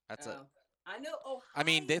 That's a. Oh. I know. Oh, I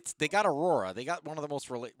mean, they got Aurora. They got one of the most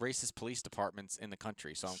racist police departments in the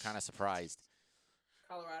country, so I'm kind of surprised.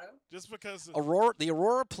 Colorado. Just because. The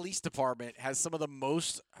Aurora Police Department has some of the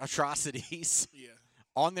most atrocities Yeah.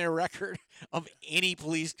 on their record of any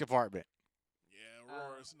police department. Yeah,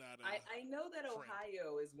 Aurora's not. I know that friend.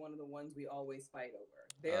 Ohio is one of the ones we always fight over.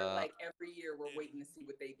 They're like every year we're waiting to see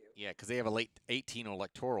what they do. Yeah, because they have 18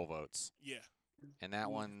 electoral votes, Yeah. and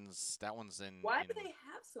that one's in. Why in, do they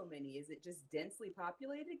have so many? Is it just densely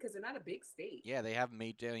populated? Because they're not a big state. Yeah, they have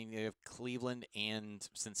they have Cleveland and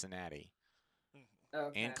Cincinnati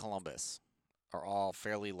Okay. and Columbus are all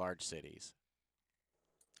fairly large cities.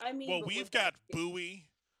 I mean, Well, but we've would got that- Bowie,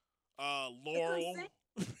 That's what I'm Laurel. saying.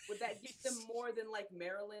 Would that give them more than like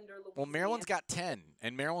Maryland or Louisiana? Well, Maryland's got 10,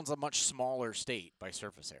 and Maryland's a much smaller state by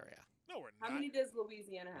surface area. No, we're How not. many does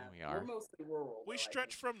Louisiana have? we are. We're mostly rural. We though, I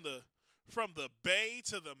stretch think. from the bay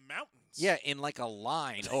to the mountains. Yeah, in like a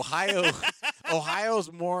line.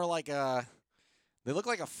 Ohio's more like a. They look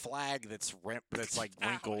like a flag that's like Ow,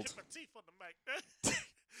 wrinkled. hit my teeth on the mic.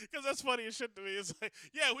 Because that's funny as shit to me. It's like,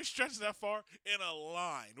 yeah, we stretch that far in a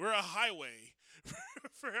line. We're a highway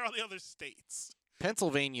for all the other states.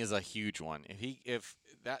 Pennsylvania is a huge one. If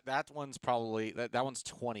that one's probably that one's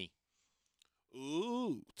 20.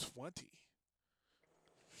 Ooh, 20.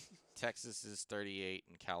 Texas is 38,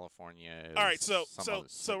 and California is. All right, so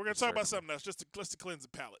some we're gonna talk about certain- something else, just to cleanse the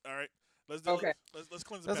palate. All right, let's do Okay. Let's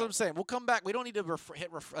cleanse the That's what I'm palate. saying. We'll come back. We don't need to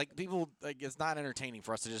like people. Like it's not entertaining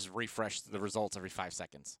for us to just refresh the results every 5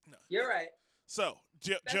 seconds. You're right. So,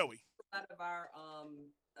 Joey, A lot of our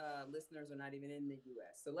listeners are not even in the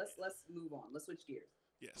U.S. So let's move on. Let's switch gears.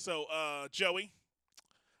 yeah. So, Joey,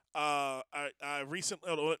 I recently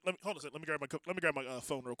let me hold on a second. Let me grab my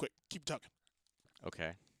phone real quick. Keep talking.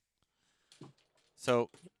 Okay.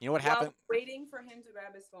 So you know what While happened? waiting for him to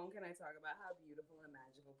grab his phone, can I talk about how beautiful and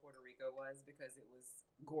magical Puerto Rico was? Because it was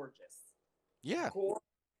gorgeous. Yeah.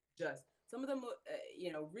 Gorgeous. Some of them,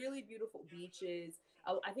 really beautiful beaches.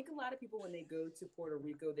 I think a lot of people, when they go to Puerto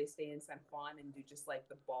Rico, they stay in San Juan and do just like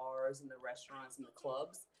the bars and the restaurants and the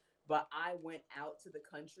clubs. But I went out to the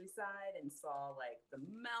countryside and saw like the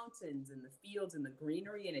mountains and the fields and the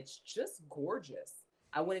greenery, and it's just gorgeous.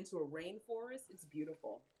 I went into a rainforest. It's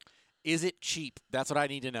beautiful. Is it cheap? That's what I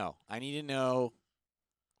need to know. I need to know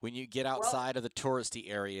when you get outside of the touristy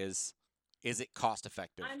areas, is it cost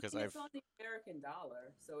effective? I mean, Because it's on the American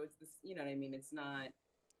dollar, so it's this. You know what I mean? It's not.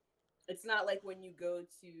 It's not like when you go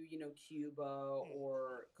to, Cuba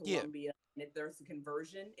or Yeah. Colombia and if there's a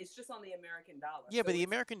conversion, it's just on the American dollar. Yeah, So but the it's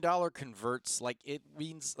American dollar converts like it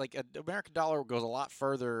means like an American dollar goes a lot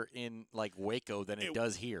further in like Waco than it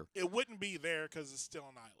does here. It wouldn't be there because it's still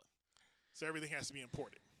an island, so everything has to be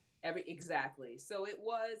imported. exactly. So it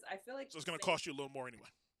was. I feel like So it's going to cost you a little more anyway.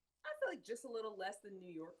 I feel like just a little less than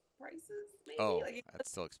New York prices, maybe. Oh, Like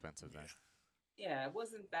that's still expensive then. yeah, it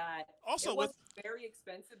wasn't that. Also, it wasn't very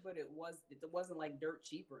expensive, but it wasn't like dirt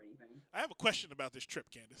cheap or anything. I have a question about this trip,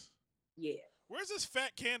 Kandyce. Yeah. Where's this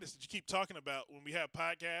fat Kandyce that you keep talking about when we have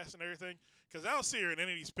podcasts and everything? Because I don't see her in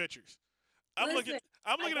any of these pictures. I'm looking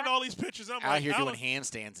at all these pictures. I'm Out like, here doing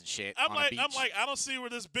handstands and shit. I'm on like, a beach. I don't see where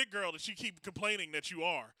this big girl that you keep complaining that you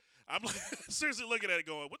are. I'm like, seriously looking at it,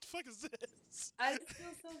 going, what the fuck is this? I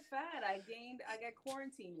feel so fat. I got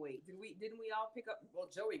quarantine weight. Didn't we all pick up? Well,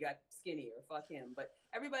 Joey got skinnier. Fuck him. But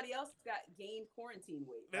everybody else gained quarantine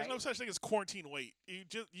weight. There's no such thing as quarantine weight.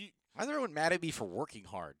 Why is everyone mad at me for working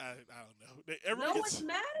hard? I don't know. No one's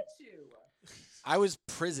mad at you. I was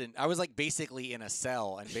like basically in a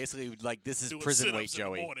cell, and basically like this is doing prison weight, sit-ups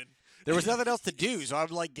in the Joey. morning. There was nothing else to do, so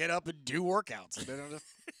I'd like get up and do workouts, and then I'm just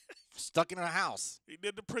stuck in a house. He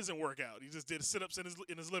did the prison workout. He just did sit-ups in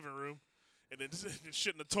his living room, and then just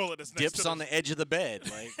shit in the toilet. That's next Dips to on the edge of the bed,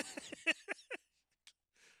 like.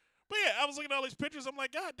 But yeah, I was looking at all these pictures. I'm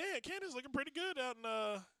like, God damn, Kandyce looking pretty good out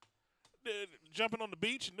in jumping on the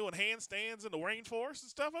beach and doing handstands in the rainforest and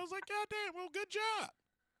stuff. I was like, God damn, well, good job.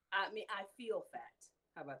 I mean, I feel fat.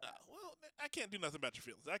 How about that? Well, I can't do nothing about your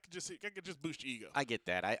feelings. I could just boost your ego. I get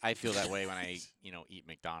that. I feel that way when I eat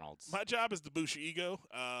McDonald's. My job is to boost your ego.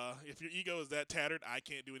 If your ego is that tattered, I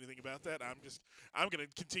can't do anything about that. I'm gonna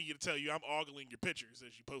continue to tell you I'm ogling your pictures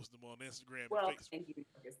as you post them on Instagram Well, and Facebook. thank you,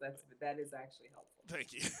 Marcus. That is actually helpful.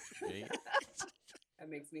 Thank you. That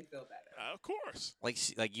makes me feel better. Of course.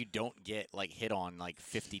 Like you don't get like hit on like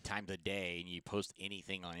 50 times a day, and you post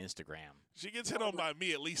anything on Instagram. She gets hit on by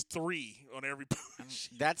me at least 3 on every post.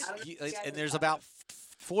 That's and there's about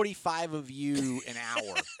 45 of you an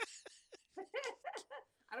hour.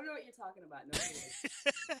 I don't know what you're talking about. No.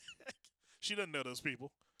 She doesn't know those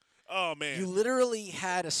people. Oh man. You literally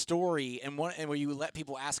had a story and where you let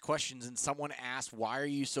people ask questions, and someone asked, "Why are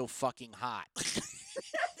you so fucking hot?"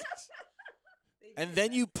 And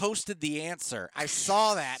then you posted the answer. I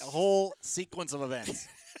saw that whole sequence of events.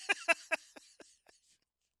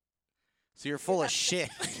 So you're full of shit.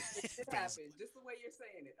 It happened. Just the way you're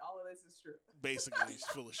saying it. All of this is true. Basically, he's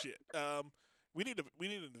full of shit. We need to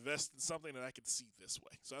invest in something that I can see this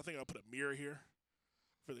way. So I think I'll put a mirror here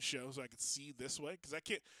for the show so I can see this way, because I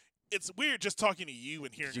can't. It's weird just talking to you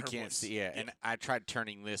and hearing You her can't voice. see it, and I tried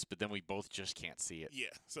turning this, but then we both just can't see it. Yeah,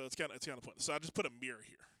 so it's kind of pointless. So I just put a mirror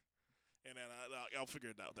here, and then I'll figure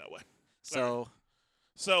it out that way. So,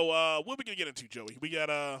 what are we gonna get into, Joey? We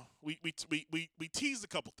got we teased a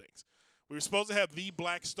couple things. We were supposed to have the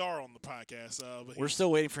Black Star on the podcast, but we're still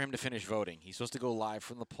waiting for him to finish voting. He's supposed to go live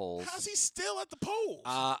from the polls. How's he still at the polls?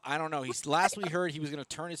 I don't know. Last we heard, he was going to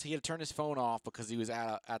turn his phone off because he was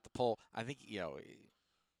at the poll. I think he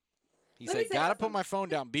said, "Gotta put my phone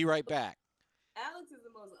down. Be right back." Alex is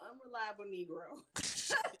the most unreliable Negro.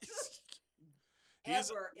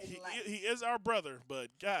 He is our brother,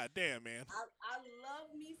 but god damn, man. I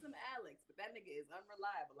love me some Alex, but that nigga is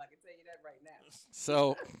unreliable. I can tell you that right now.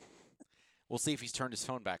 So we'll see if he's turned his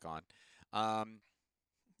phone back on.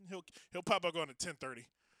 He'll pop up on at 10:30.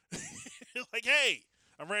 Like, hey,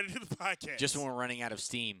 I'm ready to do the podcast. Just when we're running out of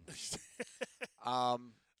steam.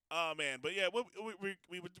 Oh man, but yeah,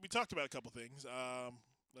 we talked about a couple things.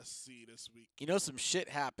 Let's see this week. Some shit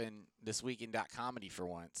happened this week in .comedy for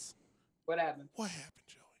once. What happened? What happened,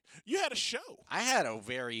 Joey? You had a show. I had a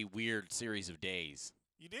very weird series of days.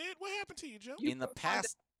 You did? What happened to you, Joe? In the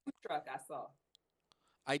past, food truck I saw.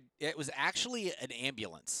 it was actually an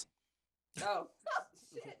ambulance. Oh,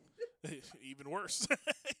 shit. Even worse.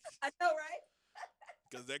 I know, right?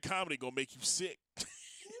 Because that comedy gonna make you sick.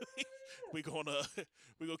 we gonna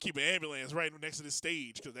keep an ambulance right next to the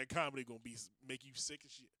stage because that comedy gonna make you sick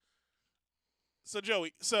as shit. So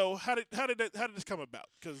Joey, how did this come about?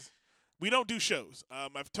 Because we don't do shows.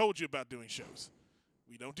 I've told you about doing shows.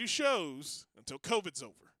 We don't do shows until COVID's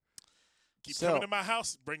over. Keep coming to my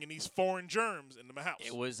house, bringing these foreign germs into my house.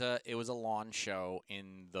 It was a lawn show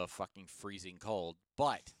in the fucking freezing cold,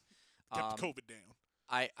 but kept the COVID down.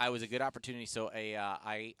 I was a good opportunity. So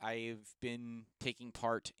I've been taking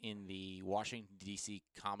part in the Washington D.C.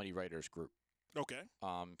 Comedy Writers Group. Okay.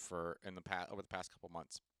 Over the past couple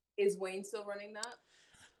months. Is Wayne still running that?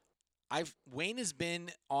 Wayne has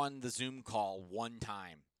been on the Zoom call one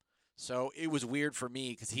time, so it was weird for me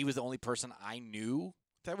because he was the only person I knew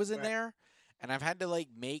that was in Right. there, and I've had to like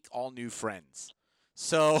make all new friends.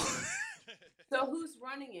 So So who's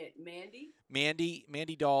running it? Mandy?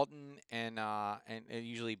 Mandy Dalton and it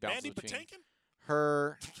usually bounces Mandy between Patinkin?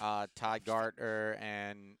 her, Todd Garter,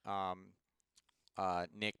 and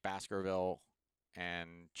Nick Baskerville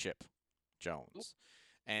and Chip Jones,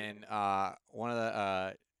 and one of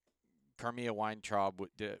the Carmia Weintraub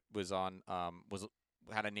was on was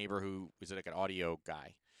had a neighbor who was like an audio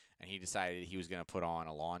guy, and he decided he was going to put on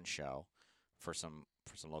a lawn show for some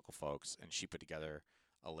local folks, and she put together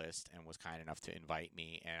a list and was kind enough to invite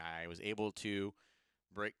me, and I was able to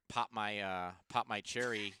pop my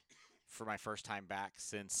cherry for my first time back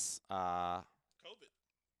since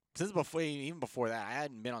COVID. even before that. I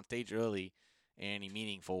hadn't been on stage early in any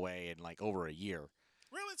meaningful way in like over a year.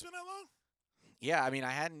 Really? It's been that long? Yeah, I mean,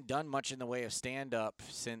 I hadn't done much in the way of stand up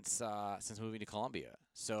since moving to Columbia.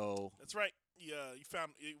 So That's right. Yeah,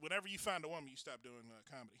 whenever you find a woman, you stop doing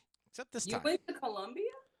comedy. except this You time, went to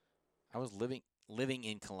Columbia? I was living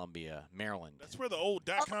in Columbia, Maryland. That's where the old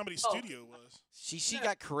Comedy studio was. She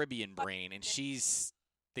got Caribbean brain, and she's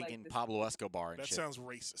thinking Like this- Pablo Escobar and That shit. sounds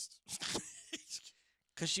racist.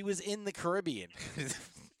 Because she was in the Caribbean.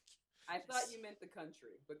 I thought you meant the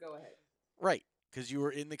country, but go ahead. Right, because you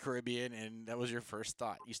were in the Caribbean, and that was your first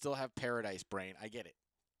thought. You still have paradise brain. I get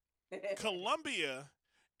it. Colombia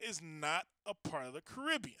is not a part of the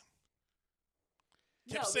Caribbean.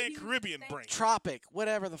 Kept No, but saying he was Caribbean saying- brain. Tropic,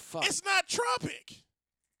 whatever the fuck. It's not tropic.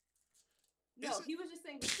 No, Is it- he was just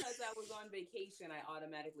saying because I was on vacation, I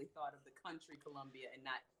automatically thought of the country Columbia and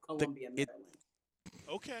not Columbia, Maryland.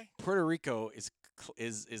 Okay, Puerto Rico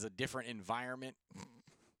is a different environment.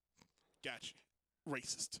 gotcha.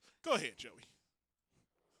 Racist. Go ahead, Joey.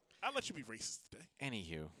 I'll let you be racist today.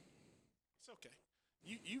 Anywho, It's okay.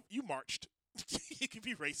 You marched. You can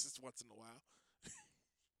be racist once in a while.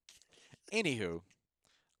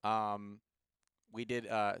 we did.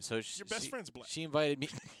 So Your best friend's black. She invited me.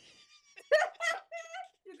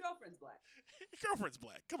 Your girlfriend's black. Your girlfriend's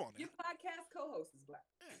black. Come on now. Your podcast co-host is black.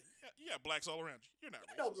 Yeah, you got blacks all around you. You're not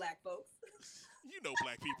You know racist. black folks. You know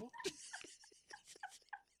black people.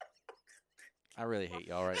 I really hate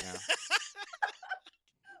y'all right now. Marcus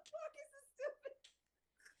is stupid.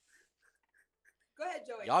 Go ahead,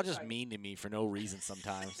 Joey. Y'all I'm just sorry. mean to me for no reason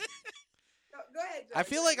sometimes. Go ahead, Joey. I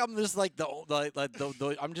feel like I'm just like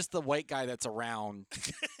I'm just the white guy that's around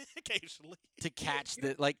Occasionally. to catch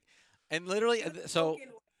the like, and literally so.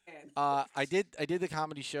 I did the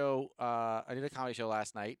comedy show. I did a comedy show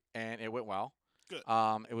last night, and it went well. Good.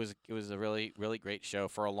 It was a really great show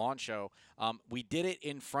for a lawn show. We did it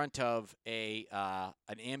in front of an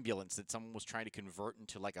ambulance that someone was trying to convert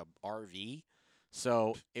into like a RV.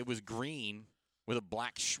 So it was green with a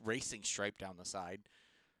black racing stripe down the side,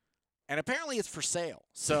 and apparently it's for sale.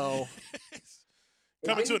 So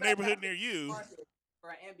Coming to a neighborhood near you. For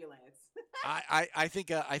an ambulance. I think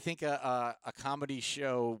a comedy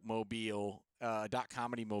show mobile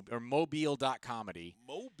 .comedy or mobile.comedy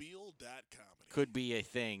Mobile.comedy. could be a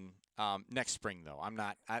thing next spring though. I'm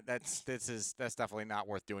not. That's definitely not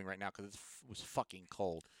worth doing right now because it was fucking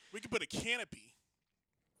cold. We could put a canopy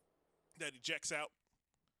that ejects out,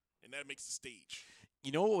 and that makes the stage.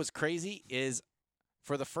 You know what was crazy is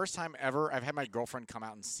for the first time ever, I've had my girlfriend come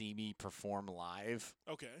out and see me perform live.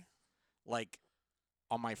 Okay. Like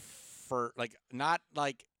on my like not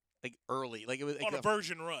like early, like it was On like a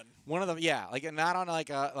version run. one of them, yeah, like not on like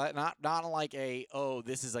a not on like a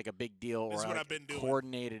this is like a big deal This or is what like I've been doing.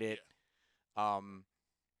 coordinated it.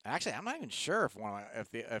 Actually, I'm not even sure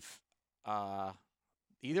if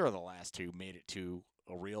either of the last two made it to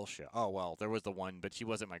a real show. Oh well, there was the one, but she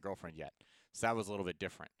wasn't my girlfriend yet, so that was a little bit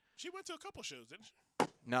different. She went to a couple shows, didn't she?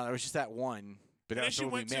 No, there was just that one, but And then that's she where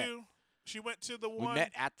we went met. She went to the We one.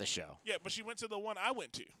 met at the show. Yeah, but she went to the one I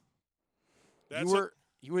went to.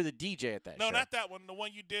 You were the DJ at that No, show. not that one. The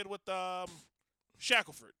one you did with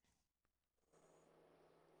Shackelford.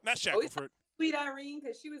 Not Shackelford. Sweet Irene,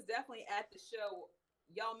 because she was definitely at the show.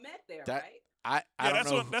 Y'all met there, That- right? I Yeah,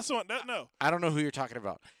 don't know. That's the one. No. I don't know who you're talking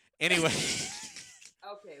about. Anyway,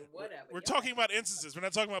 Okay, whatever. We're Y'all- talking about instances. We're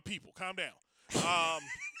not talking about people. Calm down. Just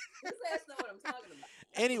let us know what I'm talking about.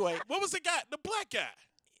 anyway, What was the guy? The black guy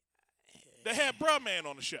that had Bruh Man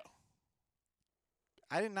on the show.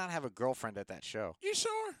 I did not have a girlfriend at that show. You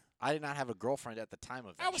sure? I did not have a girlfriend at the time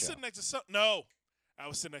of that I was show. sitting next to No, I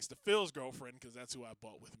was sitting next to Phil's girlfriend because that's who I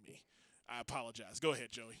bought with me. I apologize. Go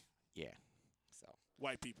ahead, Joey. Yeah. So,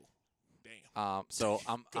 White people. Damn. so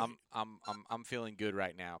Go ahead. I'm feeling good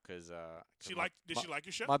right now because Did she like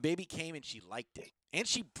your show? my baby came and she liked it, and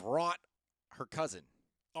she brought her cousin,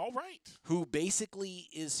 All right. who basically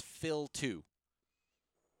is Phil too.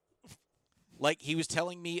 Like he was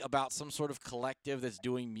telling me about some sort of collective that's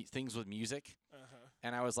doing things with music,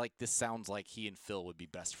 and I was like, "This sounds like he and Phil would be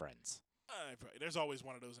best friends." There's always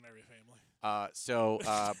one of those in every family.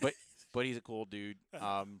 But he's a cool dude.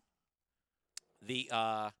 Does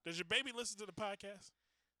your baby listen to the podcast?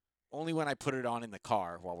 Only when I put it on in the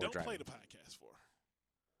car while we're Don't driving. play the podcast for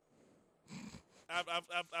her.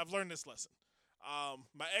 I've learned this lesson.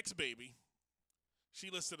 My ex-baby, she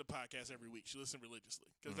listens to the podcast every week. She listens religiously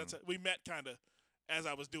because we met kind of as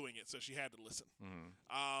I was doing it, so she had to listen.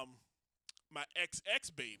 My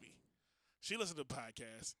ex-baby, she listened to the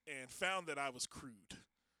podcast and found that I was crude,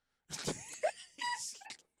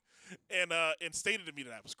 and stated to me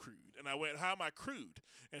that I was crude. And I went, "How am I crude?"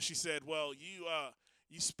 And she said, "Well, you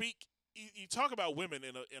speak, you talk about women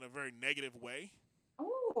in a very negative way."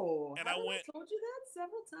 Oh, and I went. told you that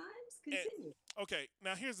several times. Continue. Okay,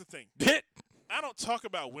 now here's the thing. I don't talk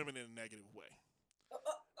about women in a negative way.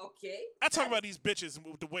 Okay. I talk about these bitches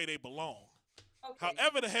the way they belong. Okay.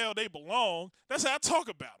 However the hell they belong, that's how I talk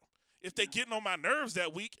about them. If they getting on my nerves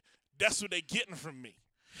that week, that's what they getting from me.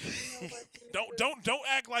 Don't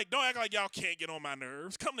act like y'all can't get on my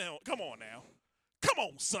nerves. Come on now. Come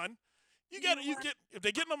on, son. If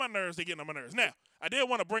they getting on my nerves, they getting on my nerves. Now, I did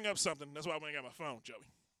want to bring up something. That's why I went and got my phone, Joey.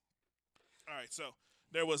 All right, so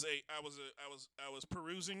there was I was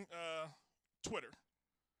perusing Twitter,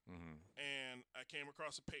 and I came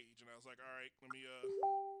across a page, and I was like, all right, let me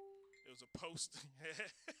it was a post,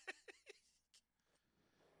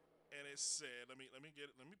 and it said, let me get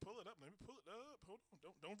it, let me pull it up. Hold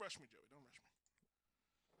on, don't rush me, Joey, don't rush me.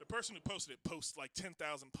 The person who posted it posts like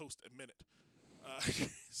 10,000 posts a minute.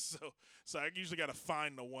 So I usually got to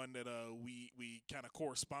find the one that we kind of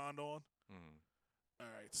correspond on. All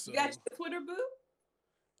right, so you got your Twitter boo?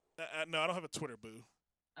 No, I don't have a Twitter boo.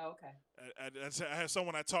 Oh, okay. I have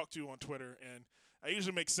someone I talk to on Twitter, and I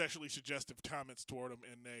usually make sexually suggestive comments toward them,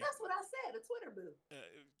 and That's what I said, a Twitter boo.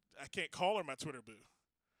 I can't call her my Twitter boo.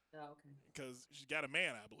 Oh, okay. Because she's got a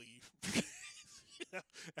man, I believe. And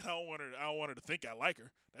I don't want her to think I like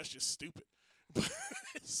her. That's just stupid.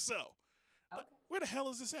 So. Okay. Where the hell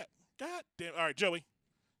is this at? God damn. All right, Joey.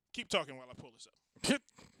 Keep talking while I pull this up.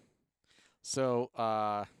 So,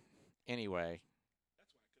 anyway.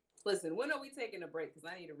 Listen, when are we taking a break? Because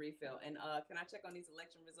I need a refill. And can I check on these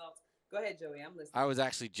election results? Go ahead, Joey. I'm listening. I was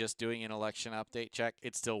actually just doing an election update check.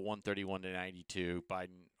 It's still 131 to 92,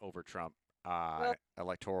 Biden over Trump,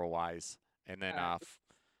 electoral-wise. And then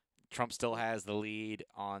Trump still has the lead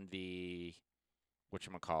on the,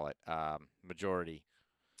 whatchamacallit, majority.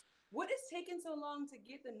 What is taking so long to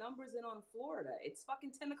get the numbers in on Florida? It's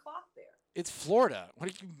fucking 10 o'clock there. It's Florida. What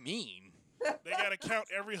do you mean? They got to count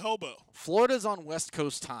every hobo. Florida's on West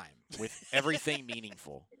Coast time with everything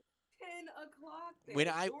meaningful. 10 o'clock there. When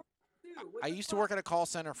I used to work at a call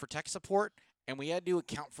center for tech support, and we had to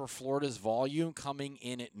account for Florida's volume coming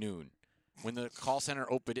in at noon when the call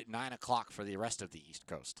center opened at 9 o'clock for the rest of the East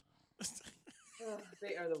Coast.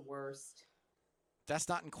 They are the worst. That's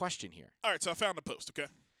not in question here. All right, so I found the post, okay?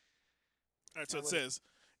 All right, so it says,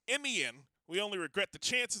 in the end, we only regret the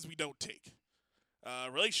chances we don't take.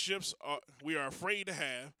 Relationships we are afraid to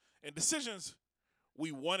have, and decisions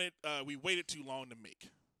we waited too long to make.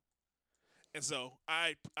 And so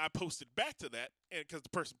I posted back to that, and because the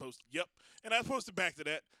person posted, yep, and I posted back to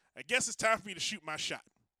that. I guess it's time for me to shoot my shot.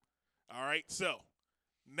 All right, so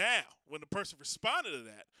now when the person responded to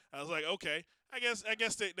that, I was like, okay, I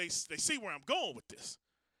guess they see where I'm going with this.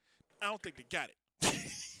 I don't think they got it.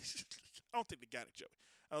 I don't think they got it, Joey.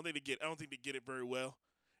 I don't think they get it very well.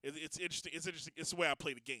 It's interesting. It's interesting. It's the way I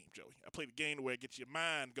play the game, Joey. I play the game the way I get your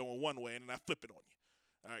mind going one way, and then I flip it on you.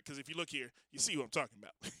 All right, because if you look here, you see who I'm talking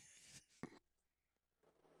about.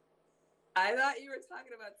 I thought you were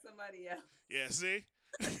talking about somebody else. Yeah, see?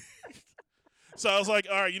 So I was like,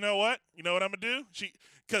 all right, you know what? You know what I'm going to do?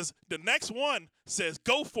 Because the next one says,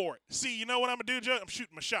 go for it. See, you know what I'm going to do, Joe? I'm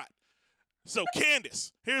shooting my shot. So,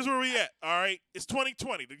 Kandyce, here's where we at, all right? It's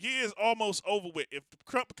 2020. The year is almost over with. If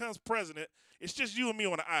Trump becomes president, it's just you and me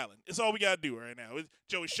on the island. It's all we got to do right now.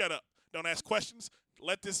 Joey, shut up. Don't ask questions.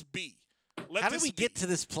 Let this be. How did we get to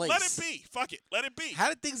this place? Let it be. Fuck it. Let it be. How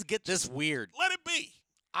did things get this weird? Let it be.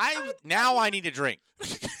 Now I need a drink.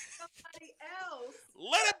 Somebody else.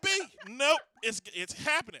 Let it be. Nope. It's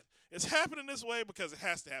happening. It's happening this way because it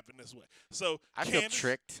has to happen this way. So, I feel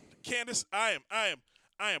tricked. Kandyce, I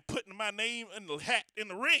am putting my name in the hat, in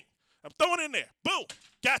the ring. I'm throwing it in there. Boom.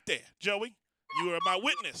 Got there. Joey, you are my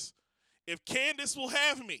witness. If Kandyce will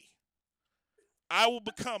have me, I will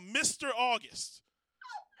become Mr. August.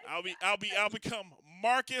 I'll become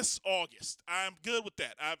Marcus August. I'm good with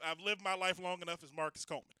that. I've lived my life long enough as Marcus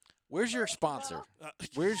Coleman. Where's your sponsor? Uh,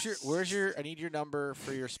 Where's your? I need your number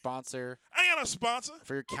for your sponsor, I ain't got no sponsor.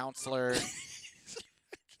 for your counselor,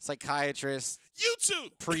 psychiatrist,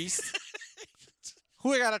 YouTube. priest.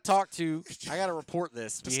 Who I gotta talk to? I gotta report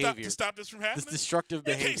this behavior. To stop this from happening. This destructive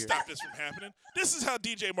You can't behavior. stop this from happening. This is how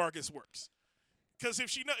DJMarcus works. Because if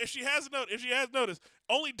she has noticed,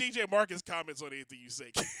 only DJMarcus comments on anything you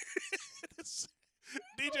say.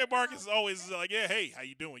 DJMarcus is always like, yeah, hey, how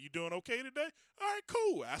you doing? You doing okay today? All right,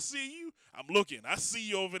 cool. I see you. I'm looking. I see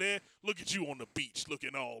you over there. Look at you on the beach,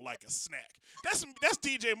 looking all like a snack. That's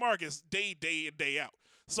DJMarcus day in, day out.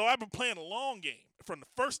 So I've been playing a long game from the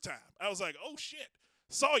first time. I was like, oh shit,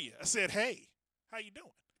 saw you. I said, hey, how you doing?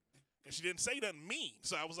 And she didn't say nothing mean.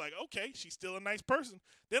 So I was like, okay, she's still a nice person.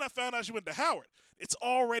 Then I found out she went to Howard. It's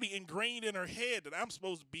already ingrained in her head that I'm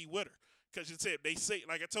supposed to be with her. Because they say,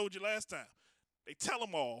 like I told you last time, they tell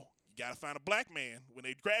them all, you got to find a black man when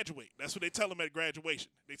they graduate. That's what they tell them at graduation.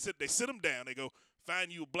 They sit them down. They go,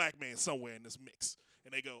 find you a black man somewhere in this mix.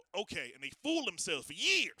 And they go, okay. And they fool themselves for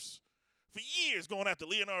years. For years going after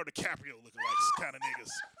Leonardo DiCaprio lookalikes kind of niggas.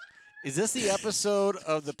 Is this the episode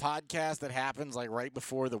of the podcast that happens like right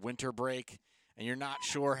before the winter break, and you're not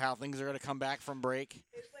sure how things are gonna come back from break?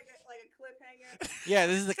 It's like a cliffhanger. Yeah,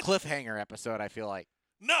 this is the cliffhanger episode. I feel like.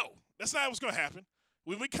 No, that's not what's going to happen.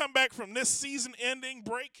 When we come back from this season-ending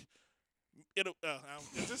break, it'll.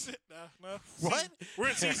 Is this it? No. What? We're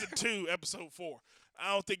in season 2, episode 4.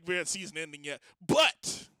 I don't think we're at season ending yet.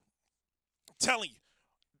 But I'm telling you,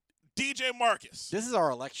 DJMarcus. This is our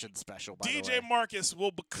election special, by the way. DJMarcus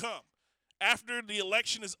will become, after the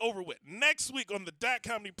election is over with, next week on the Dot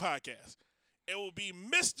Comedy Podcast, it will be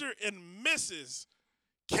Mr. and Mrs.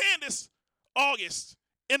 Kandyce August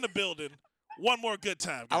in the building. One more good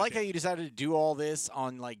time. I like how you decided to do all this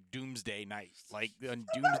on like Doomsday night, like on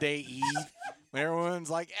Doomsday Eve, when everyone's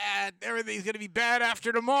like, everything's gonna be bad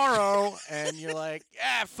after tomorrow, and you're like,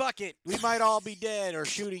 fuck it, we might all be dead or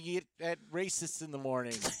shooting it at racists in the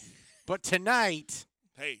morning. But tonight,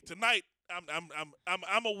 hey, tonight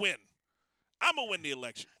I'm a win. I'm gonna win the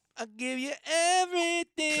election. I'll give you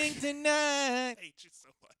everything tonight. I hate you so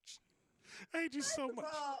much. I hate you so much.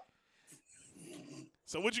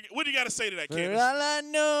 So what you got to say to that, Kandyce? Well, all I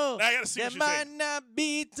know, Now I got to see there what you might say. not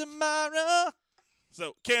be tomorrow.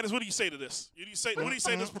 So Kandyce, what do you say to this? What do you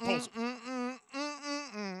say to this proposal?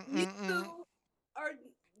 Me too.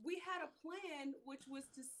 We had a plan, which was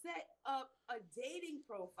to set up a dating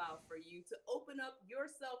profile for you to open up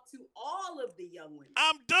yourself to all of the young women.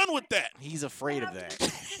 I'm done with that. He's afraid of that.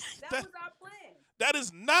 That was our plan. That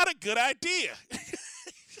is not a good idea.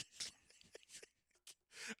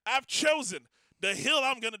 I've chosen the hill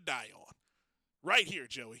I'm gonna die on. Right here,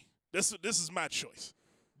 Joey. This is my choice.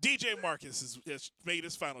 DJMarcus has made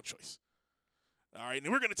his final choice. All right,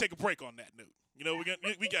 and we're gonna take a break on that note. You know, we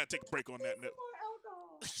gotta take a break on that note.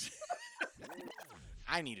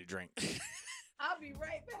 I need a drink. I'll be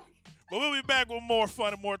right back. But we'll be back with more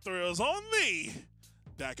fun and more thrills on the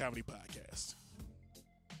Dot Comedy Podcast.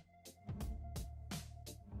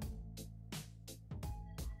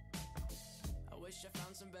 I wish I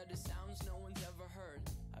found some better sounds no one's ever heard.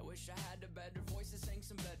 I wish I had a better voice that sang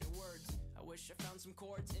some better words. I wish I found some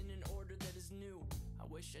chords in an order that is new. I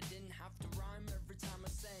wish I didn't have to rhyme every time I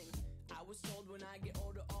sang. I was told when I get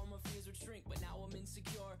older all my fears would shrink, but now I'm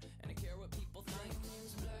insecure and I care what people think. My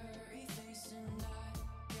name's Blurry Face and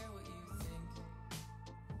I care what you think.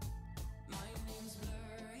 My name's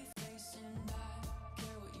Blurry Face and I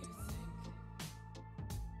care what you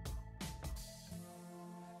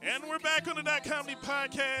think. And we're back on the Dot Comedy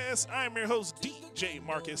Podcast. I'm your host,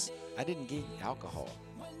 DJMarcus. I didn't get alcohol.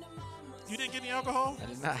 You didn't get any alcohol? I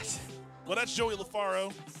did not. Well, that's Joey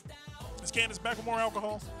LaFaro. Is Kandyce back with more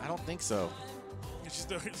alcohol? I don't think so. Is she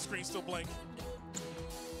still, the screen's still blank?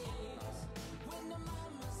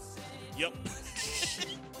 Yep.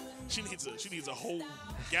 she needs a whole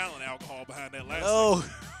gallon of alcohol behind that last Oh.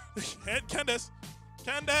 thing. Kandyce.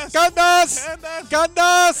 Kandyce. Kandyce! Kandyce.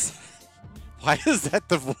 Kandyce! Why is that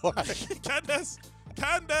the voice? Kandyce.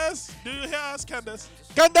 Kandyce. Do you hear us, Kandyce?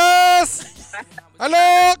 Kandyce!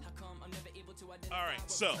 Hello! All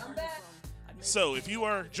right, so if you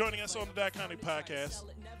are joining us on the Dot Comedy Podcast,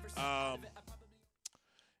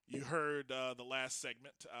 you heard the last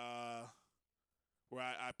segment where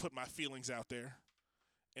I put my feelings out there,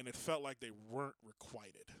 and it felt like they weren't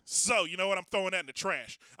requited. So, you know what? I'm throwing that in the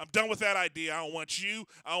trash. I'm done with that idea. I don't want you.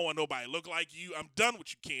 I don't want nobody to look like you. I'm done with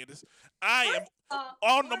you, Kandyce. I am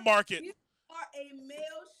on the market. You are a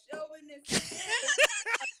male chauvinist,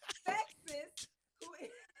 a sexist,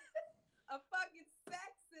 a fucking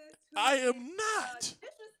sexist. I am not.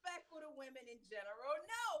 Disrespectful to women in general.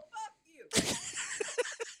 No, fuck you.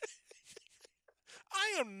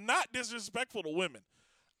 am not disrespectful to women.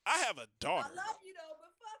 I have a I daughter. love you though,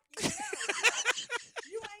 but fuck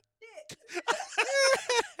you. You ain't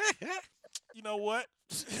shit. You know what?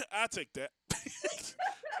 I'll take that.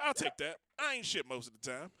 I'll take that. I ain't shit most of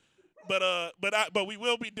the time. But we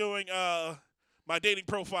will be doing my dating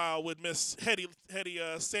profile with Miss Hetty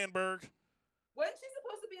Sandberg. Wasn't she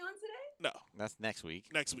supposed to be on today? No, That's next week.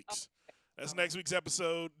 next week's. That's next week's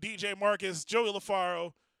episode. DJMarcus, Joey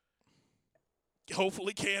LaFaro,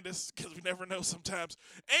 hopefully Kandyce, because we never know sometimes,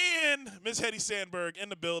 and Miss Hetty Sandberg in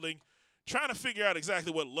the building, trying to figure out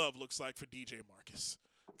exactly what love looks like for DJMarcus.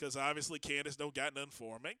 Because obviously Kandyce don't got nothing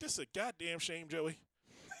for him. Ain't this a goddamn shame, Joey?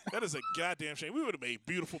 That is a goddamn shame. We would have made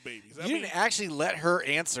beautiful babies. You didn't actually let her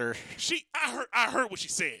answer. I heard what she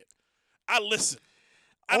said. I listened.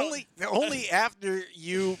 I don't- Only after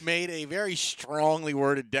you made a very strongly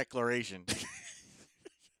worded declaration.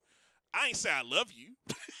 I ain't say I love you.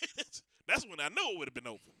 That's when I know it would have been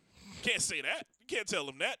over. Can't say that. You can't tell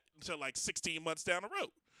them that until like 16 months down the road.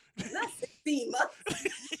 Not 16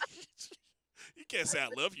 months. You can't say I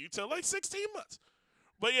love you till like 16 months.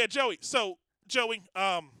 But yeah, Joey. So Joey,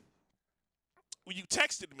 when you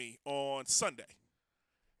texted me on Sunday,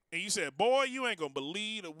 and you said, "Boy, you ain't gonna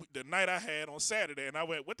believe the night I had on Saturday," and I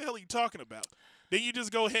went, "What the hell are you talking about?" Then you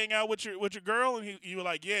just go hang out with your girl, and you were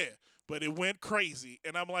like, "Yeah," but it went crazy,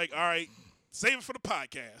 and I'm like, "All right, save it for the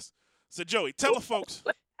podcast." So Joey, tell the folks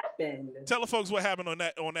what happened on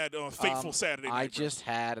that fateful Saturday night. I just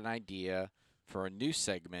had an idea for a new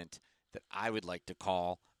segment that I would like to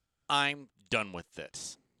call "I'm Done with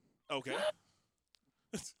This." Okay.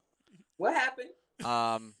 What happened?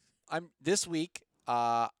 This week.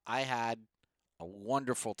 I had a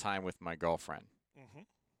wonderful time with my girlfriend,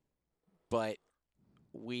 but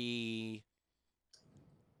we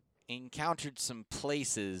encountered some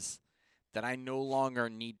places that I no longer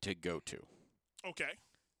need to go to. Okay.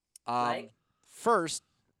 Like? First,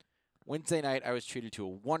 Wednesday night, I was treated to a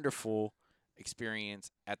wonderful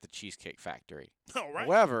experience at the Cheesecake Factory. All right.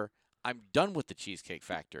 However, I'm done with the Cheesecake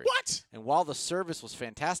Factory. What? And while the service was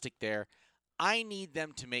fantastic there, I need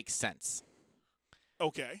them to make sense.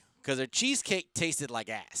 Okay. Because their cheesecake tasted like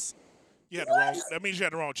ass. You had the wrong. That means you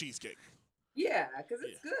had the wrong cheesecake. Yeah, because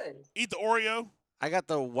it's good. Eat the Oreo. I got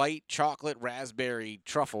the white chocolate raspberry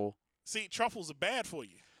truffle. See, truffles are bad for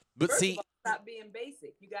you. But First see, of all, stop being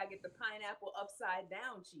basic. You gotta get the pineapple upside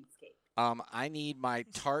down cheesecake. I need my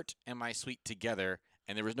tart and my sweet together,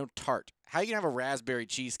 and there was no tart. How you gonna have a raspberry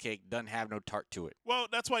cheesecake doesn't have no tart to it? Well,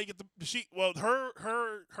 that's why you get the she. Well,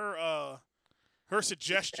 her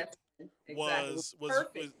suggestion was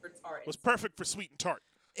perfect for sweet and tart.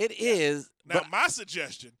 It is. Now But my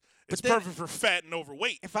suggestion is then- perfect for fat and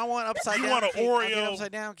overweight. if I want upside You down want an cake, I'll get Oreo-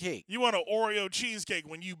 upside down cake. You want an Oreo cheesecake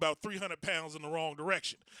when you about 300 pounds in the wrong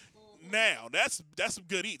direction. Now that's some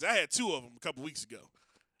good eats. I had 2 of them a couple weeks ago.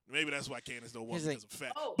 Maybe that's why Kandyce don't want Here's the because I'm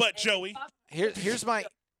fat. Oh, But and Joey, Here's my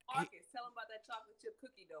Marcus, tell him about that chocolate chip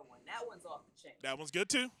cookie dough one. That one's off the chain. that one's good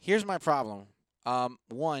too. Here's my problem.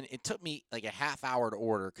 One, it took me like a half hour to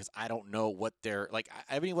order because I don't know what their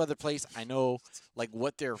every other place I know like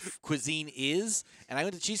what their cuisine is, and I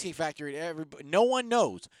went to Cheesecake Factory. No one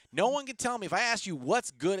knows. No one can tell me if I ask you what's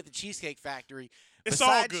good at the Cheesecake Factory It's all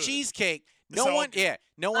besides good. cheesecake. It's No all one, good. yeah,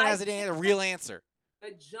 no one has a real answer. The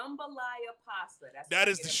jambalaya pasta. That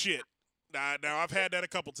is the shit. Now I've had that a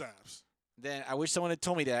couple times. Then I wish someone had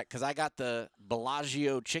told me that because I got the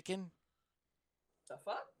Bellagio chicken. The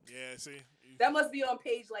fuck? Yeah, see, That must be on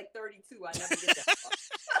page like 32. I never get that far.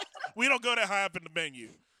 we don't go that high up in the menu.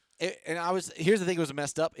 Here's the thing that was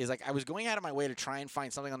messed up is like I was going out of my way to try and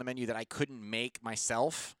find something on the menu that I couldn't make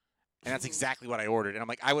myself, and that's exactly what I ordered. And I'm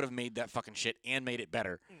like, I would have made that fucking shit and made it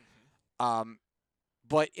better.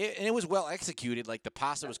 But it was well executed. Like the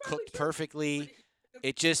pasta was cooked perfectly.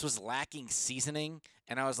 It just was lacking seasoning,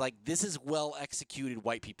 and I was like, this is well executed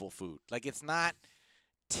white people food. Like it's not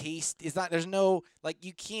taste. It's not. There's no like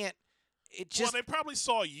you can't. It just Well, they probably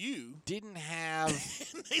saw you. didn't have.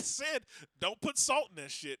 And they said, "Don't put salt in that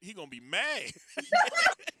shit. He gonna be mad."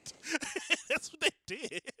 That's what they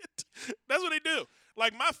did. That's what they do.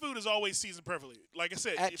 Like my food is always seasoned perfectly. Like I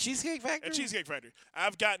said, At Cheesecake Factory? At Cheesecake Factory,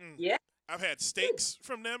 I've had steaks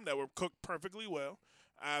from them that were cooked perfectly well.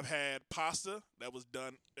 I've had pasta that was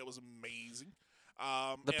done. That was amazing.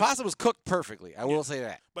 The pasta was cooked perfectly. I will say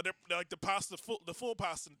that. But they're like the full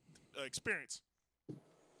pasta experience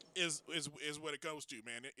is what it goes to,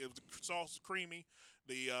 man. It was the sauce was creamy,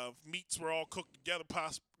 the meats were all cooked together,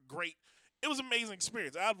 pasta great. It was an amazing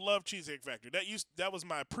experience. I love Cheesecake Factory. That was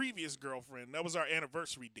my previous girlfriend. That was our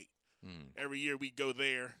anniversary date. Every year we go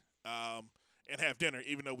there and have dinner,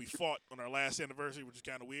 even though we fought on our last anniversary, which is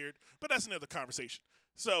kind of weird. But that's another conversation.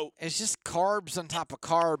 So It's just carbs on top of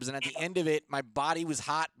carbs, and at the end of it, my body was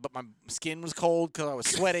hot, but my skin was cold because I was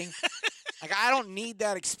sweating. Like, I don't need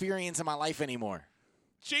that experience in my life anymore.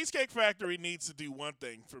 Cheesecake Factory needs to do one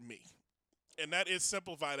thing for me, and that is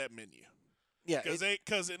simplify that menu. Yeah,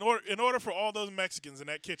 Because in order for all those Mexicans in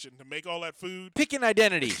that kitchen to make all that food, pick an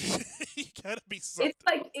identity. you gotta be something.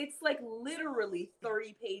 It's like literally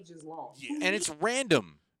 30 pages long. Yeah. And it's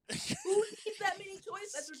random. Who needs that many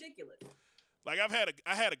choices? That's ridiculous. Like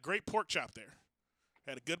I had a great pork chop there.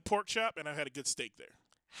 Had a good pork chop, and I had a good steak there.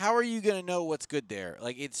 How are you gonna know what's good there?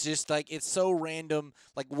 Like, it's just like it's so random.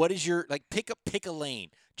 Like, what is your like? Pick a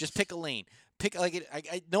lane. Just pick a lane. Pick like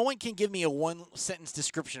it. No one can give me a one sentence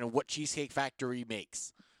description of what Cheesecake Factory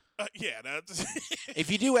makes. Yeah, that's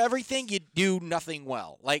If you do everything, you do nothing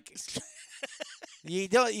well. Like, you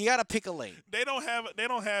don't. You gotta pick a lane. They don't have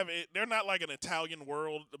it. They're not like an Italian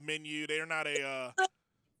world menu. They're not a.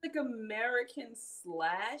 Like American /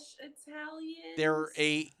 Italian.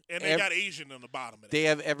 And they got Asian on the bottom of it. They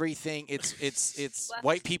have everything. It's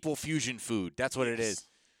white people fusion food. That's what it is.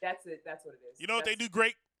 That's it. That's what it is. You know what they do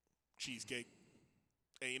great? Cheesecake.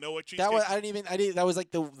 And you know what cheesecake? That was That was like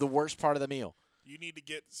the worst part of the meal. You need to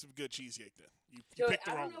get some good cheesecake then. You Joey, picked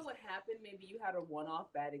the I wrong don't know what happened. Maybe you had a one-off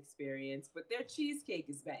bad experience, but their cheesecake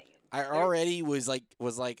is banging. I already was like,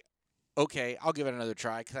 okay, I'll give it another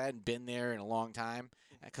try because I hadn't been there in a long time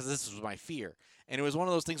because this was my fear. And it was one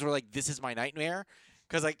of those things where like, this is my nightmare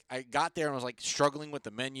because like I got there and was like struggling with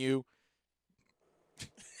the menu.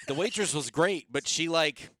 The waitress was great, but she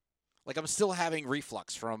like I'm still having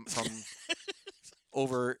reflux from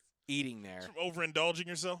overeating there. From overindulging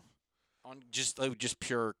yourself? On just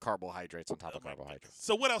pure carbohydrates on top of carbohydrates.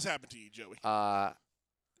 So what else happened to you, Joey?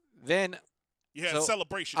 Then You had a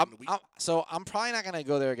celebration in the week. So I'm probably not gonna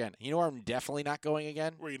go there again. You know where I'm definitely not going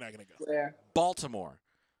again? Where are you not going to go? Where? Baltimore.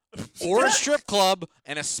 Or a strip club,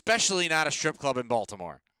 and especially not a strip club in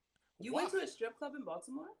Baltimore. You went to a strip club in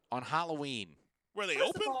Baltimore? On Halloween. Were they First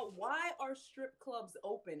open? of all, why are strip clubs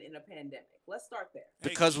open in a pandemic? Let's start there.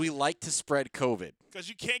 Because we like to spread COVID. Because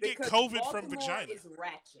you can't get Because COVID from Baltimore vagina. is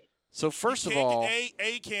ratchet. So first You of can't all,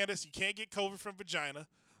 get, Kandyce, you can't get COVID from vagina.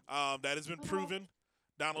 That has been proven.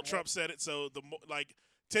 Donald Trump said it. So like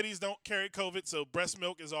titties don't carry COVID. So breast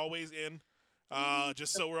milk is always in.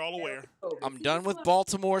 Just so we're all aware. I'm done with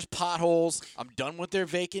Baltimore's potholes. I'm done with their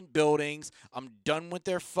vacant buildings. I'm done with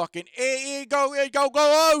their fucking go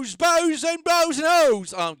O's, bows and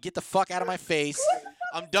O's. Get the fuck out of my face.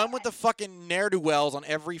 I'm done with the fucking ne'er-do-wells on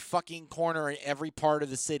every fucking corner in every part of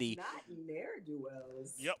the city. Not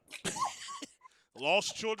ne'er-do-wells. Yep.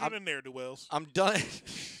 Lost children and ne'er-do-wells. I'm done.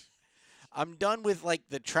 I'm done with like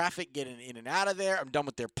the traffic getting in and out of there. I'm done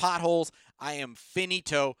with their potholes. I am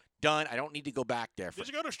finito. Done. I don't need to go back there. Did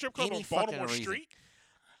you go to a strip club on any fucking Baltimore reason. Street?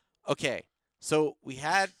 Okay, so we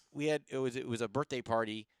had it was a birthday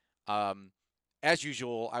party. As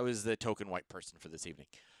usual, I was the token white person for this evening.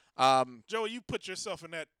 Joey, you put yourself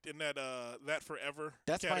in that forever.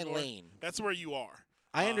 That's category. my lane. That's where you are.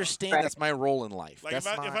 I understand Right. that's my role in life. Like That's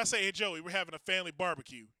if I say, hey Joey, we're having a family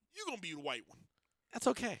barbecue, you gonna be the white one. that's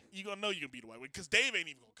okay. You gonna know you're gonna be the white one because Dave ain't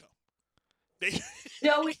even gonna come. Dave.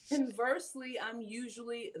 Joey, conversely, I'm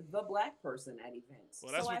usually the black person at events.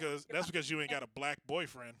 Well, that's So because you ain't got a black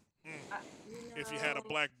boyfriend. If you had a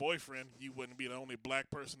black boyfriend, you wouldn't be the only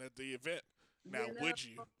black person at the event. Now, would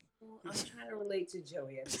you? I'm trying to relate to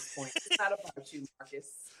Joey at this point. It's not about you, Marcus.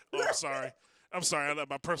 Oh, I'm sorry. I'm sorry. I let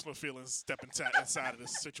my personal feelings step inside of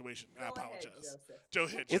this situation. I Go ahead, apologize.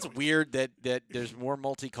 Joseph. It's Joey. weird that there's more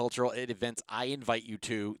multicultural at events I invite you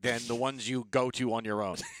to than the ones you go to on your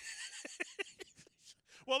own.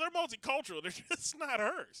 Well, they're multicultural. They're just not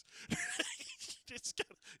hers.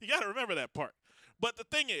 You got to remember that part. But the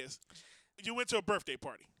thing is, you went to a birthday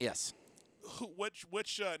party. Yes. What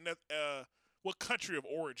country of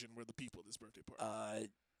origin were the people at this birthday party?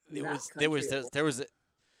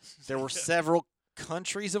 There were several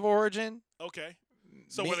countries of origin. Okay.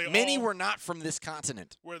 So many were not from this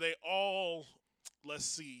continent. Were they all, let's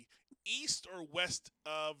see, east or west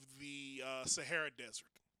of the Sahara Desert?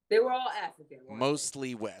 They were all African. weren't they?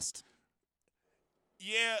 Mostly west.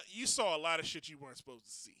 Yeah, you saw a lot of shit you weren't supposed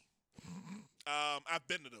to see. I've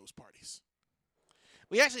been to those parties.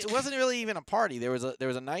 It wasn't really even a party. There was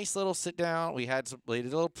a nice little sit down. We did a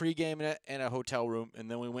little pregame in a hotel room,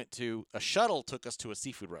 and then we went to a shuttle. Took us to a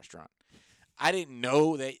seafood restaurant. I didn't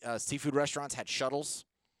know that seafood restaurants had shuttles.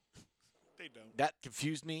 They don't. That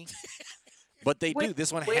confused me, but they do. Wait,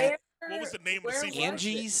 This one where- had What was the name of the where seafood? was it?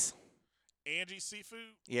 Angie's. Angie's Seafood?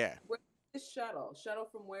 Yeah, The shuttle. Shuttle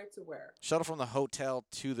from where to where? shuttle from the hotel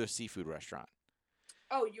to the seafood restaurant.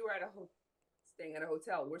 Oh, you were at staying at a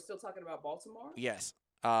hotel. We're still talking about Baltimore? Yes,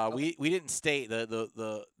 We didn't stay.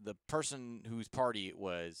 The person whose party it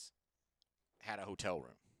was had a hotel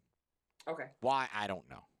room. Okay. Why, I don't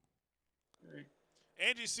know. All right.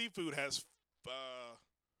 Angie's Seafood has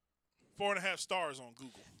 4.5 stars on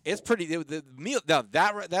Google. It's pretty. The meal. No,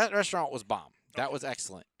 that restaurant was bomb. That Okay. was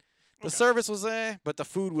excellent. The Okay. service was but the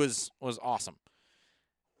food was awesome.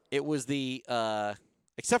 It was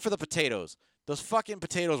except for the potatoes. Those fucking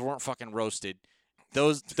potatoes weren't fucking roasted.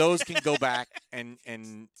 Those can go back and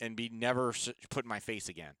be never put in my face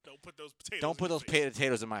again. Don't put those potatoes. Don't put in your those face.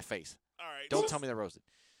 potatoes in my face. All right. Don't tell me they're roasted.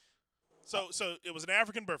 So it was an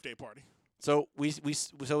African birthday party. So we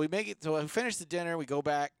make it. So we finish the dinner. We go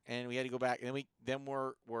back, and we had to go back, and then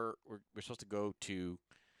we're supposed to go to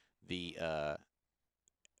the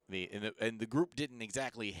group didn't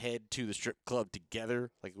exactly head to the strip club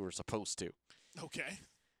together like we were supposed to. Okay.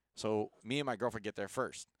 So me and my girlfriend get there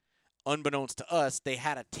first. Unbeknownst to us, they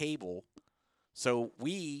had a table, so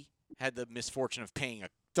we had the misfortune of paying a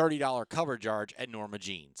 $30 cover charge at Norma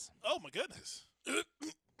Jean's. Oh my goodness.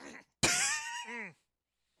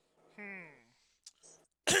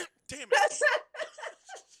 Damn it.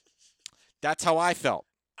 That's how I felt.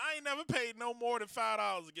 I ain't never paid no more than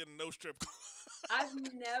 $5 to get in no strip club. I've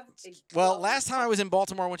never. Well, last time I was in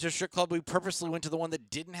Baltimore, I went to a strip club. We purposely went to the one that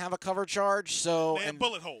didn't have a cover charge. So They had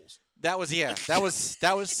bullet holes. that was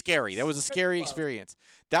that was scary. That was a scary experience.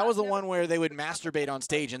 That was the one where they would masturbate on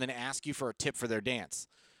stage and then ask you for a tip for their dance.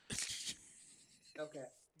 Okay.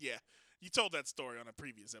 Yeah. You told that story on a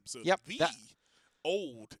previous episode. Yep, The that-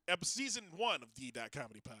 old season 1 of the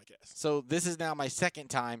Comedy Podcast. So this is now my second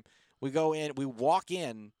time. We go in, we walk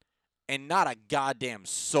in, and not a goddamn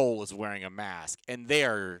soul is wearing a mask, and they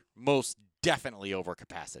are most definitely over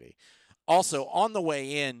capacity. Also, on the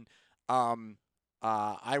way in,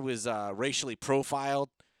 I was racially profiled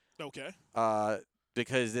Okay.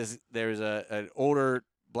 because there's an older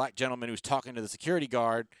black gentleman who's talking to the security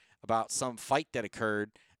guard about some fight that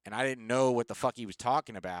occurred, and I didn't know what the fuck he was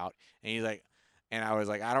talking about. And he's like, and I was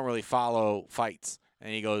like, I don't really follow fights.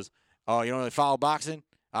 And he goes, oh, you don't really follow boxing?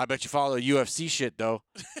 I bet you follow UFC shit, though.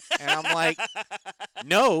 And I'm like,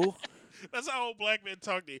 no. That's how old black men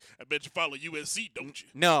talk to you. I bet you follow USC, don't you?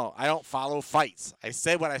 No, I don't follow fights. I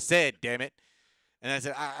said what I said, damn it. And I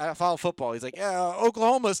said, I follow football. He's like, yeah,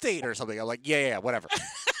 Oklahoma State or something. I'm like, yeah, whatever.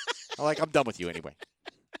 I'm done with you anyway.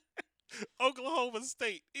 Oklahoma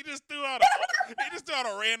State. He just threw out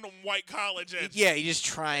a random white college at you. Yeah, he's just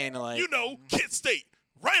trying to You know, Kent State.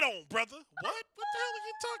 Right on, brother. What? What the hell are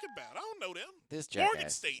you talking about? I don't know them. This Morgan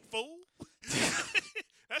jackass. State, fool.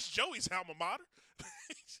 That's Joey's alma mater.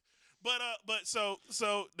 but so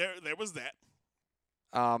there was that.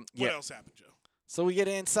 Yeah. What else happened, Joe? So we get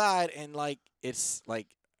inside and it's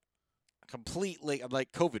completely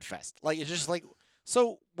COVID fest. It's just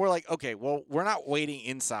so we're like, okay, well, we're not waiting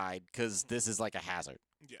inside because this is like a hazard.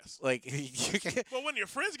 Yes. Well, when your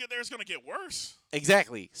friends get there, it's gonna get worse.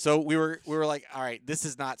 Exactly. So we were like, all right, this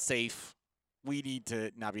is not safe. We need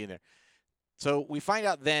to not be in there. So we find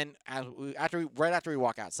out then right after we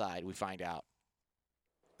walk outside, we find out.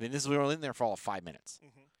 Then we were in there for all of 5 minutes.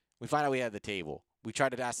 Mm-hmm. We find out we had the table. We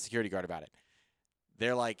tried to ask the security guard about it.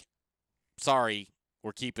 They're like, sorry,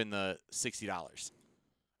 we're keeping the $60.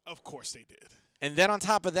 Of course they did. And then on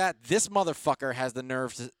top of that, this motherfucker has the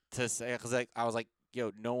nerve to say, because I was like,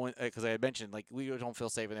 yo, no one, because I had mentioned, we don't feel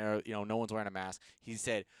safe in there, no one's wearing a mask. He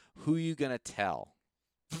said, who you going to tell?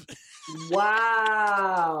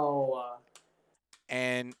 Wow.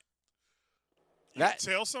 And You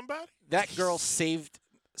tell somebody? that girl saved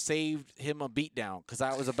him a beatdown because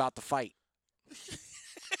I was about to fight.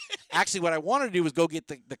 Actually, what I wanted to do was go get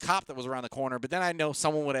the cop that was around the corner, but then I know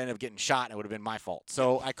someone would end up getting shot and it would have been my fault.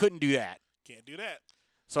 So I couldn't do that. Can't do that.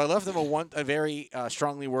 So I left them a very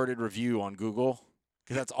strongly worded review on Google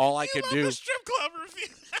because that's all I could do. A strip club review.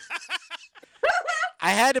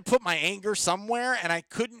 I had to put my anger somewhere, and I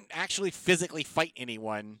couldn't actually physically fight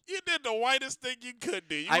anyone. You did the whitest thing you could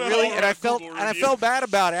do. I felt bad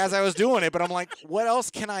about it as I was doing it, but I'm like, what else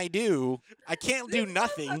can I do? I can't do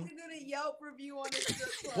nothing. I did a Yelp review on the strip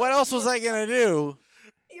club. What else was I gonna do?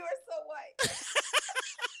 You are so white.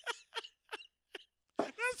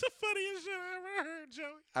 That's the funniest shit I ever heard,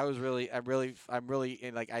 Joey. I'm really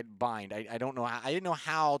I'd bind. I don't know. I didn't know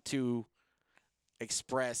how to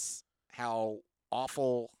express how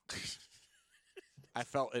awful I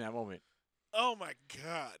felt in that moment. Oh my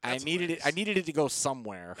God! I needed it to go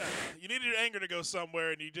somewhere. You needed your anger to go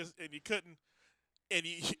somewhere, and you couldn't, and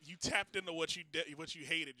you tapped into what you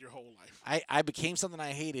hated your whole life. I became something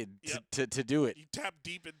I hated Yep. to do it. You tapped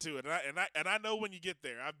deep into it, and I know when you get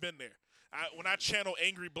there. I've been there. when I channel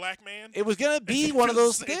angry black man. It was gonna be one of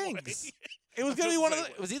those Same way. things. It was gonna be Same one of. way.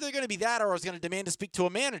 It was either gonna be that, or I was gonna demand to speak to a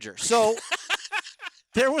manager. So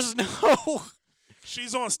there was no.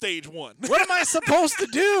 She's on stage 1. What am I supposed to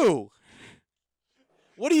do?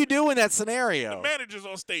 What do you do in that scenario? The manager's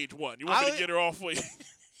on stage 1. You want me to get her off with?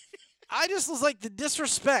 I just was like the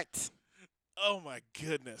disrespect. Oh my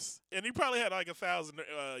goodness! And he probably had like 1,000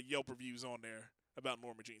 Yelp reviews on there about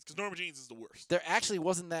Norma Jeans, because Norma Jeans is the worst. There actually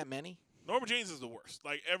wasn't that many. Norma Jeans is the worst.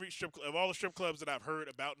 Like every strip club, of all the strip clubs that I've heard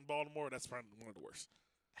about in Baltimore, that's probably one of the worst.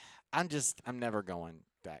 I'm never going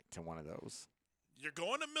back to one of those. You're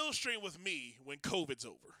going to Millstream with me when COVID's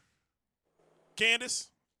over. Kandyce?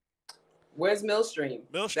 Where's Millstream?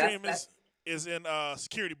 Millstream is in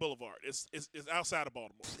Security Boulevard. It's outside of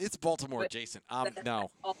Baltimore. It's Baltimore, But Jason. that's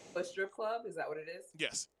No. also a strip club? Is that what it is?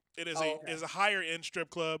 Yes, it is Oh, okay. is a higher end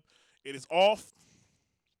strip club. It is off.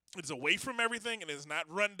 It's away from everything, and it's not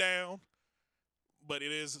run down. But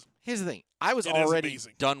it is. Here's the thing. I was It is already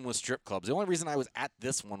amazing. done with strip clubs. The only reason I was at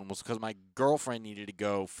this one was because my girlfriend needed to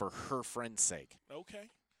go for her friend's sake.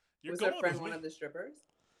 Okay. You're Was going her friend with one me. of the strippers?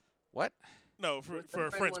 What? No, for Was a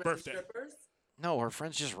her friend friend's one of the birthday. strippers? No, her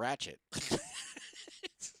friend's just ratchet.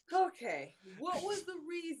 Okay. What was the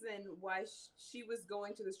reason why she was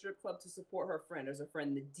going to the strip club to support her friend? Was her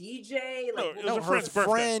friend the DJ? No, Like, it was No, her her friend's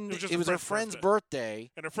birthday. friend. It was just It her was her friend's friend's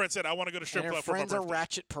birthday, And her friend said, I want to go to strip and her club for my friend's a birthday.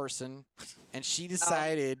 ratchet person, and she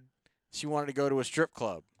decided she wanted to go to a strip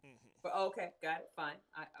club. But, okay, got it. Fine.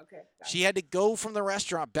 Okay. Got She had to go from the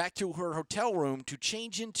restaurant back to her hotel room to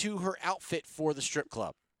change into her outfit for the strip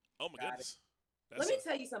club. Oh, my Got it. goodness. Let me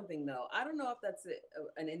tell you something though. I don't know if that's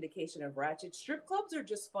an indication of ratchet. Strip clubs are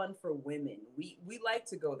just fun for women. We like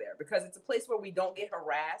to go there because it's a place where we don't get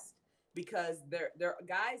harassed because there are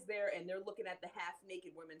guys there and they're looking at the half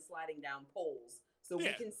naked women sliding down poles. So Yeah.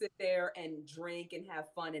 we can sit there and drink and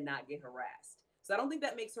have fun and not get harassed. So I don't think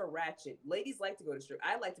that makes her ratchet. Ladies like to go to strip.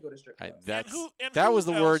 I like to go to strip clubs. That who was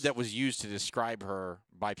the else? word that was used to describe her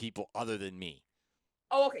by people other than me.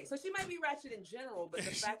 Oh, okay. So she might be ratchet in general, but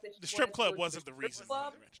the fact that she The strip wanted to club go to wasn't the strip reason.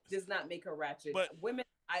 club does not make her ratchet. But- Women,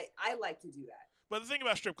 I like to do that. But the thing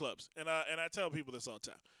about strip clubs, and I tell people this all the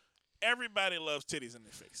time, everybody loves titties in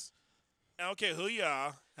their face. I don't care who you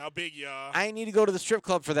are, how big you are. I need to go to the strip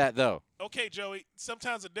club for that, though. Okay, Joey,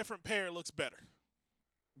 sometimes a different pair looks better.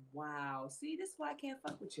 Wow. See, this is why I can't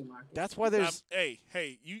fuck with you, Marcus. That's why there's. Hey,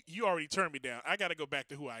 you already turned me down. I got to go back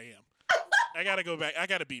to who I am. I got to go back. I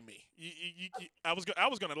got to be me. I was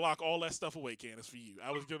going to lock all that stuff away, Kandyce, for you.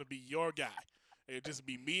 I was going to be your guy. It'd just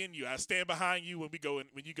be me and you. I stand behind you when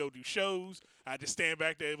you go do shows. I just stand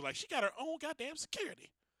back there and be like, she got her own goddamn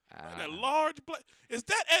security. And a large is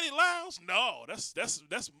that Eddie Lyles? No,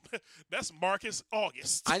 that's Marcus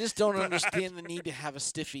August. I just don't understand the need to have a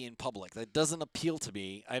stiffy in public. That doesn't appeal to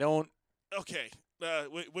me. I don't. Okay,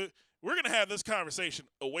 we're gonna have this conversation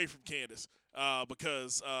away from Kandyce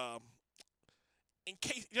because in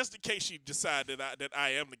case you decide that I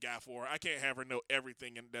am the guy for her, I can't have her know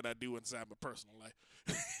everything that I do inside my personal life.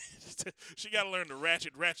 She got to learn the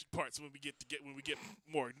ratchet parts when we get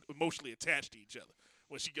more emotionally attached to each other.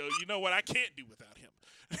 When she goes, you know what, I can't do without him.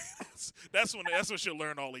 that's when she'll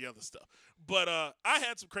learn all the other stuff. But I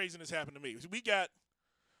had some craziness happen to me. I'm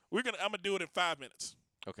gonna do it in 5 minutes.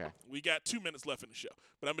 Okay. We got 2 minutes left in the show,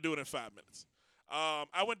 but I'm gonna do it in 5 minutes.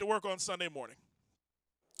 I went to work on Sunday morning,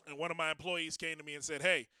 and one of my employees came to me and said,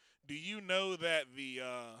 "Hey, do you know that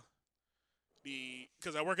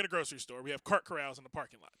because I work at a grocery store, we have cart corrals in the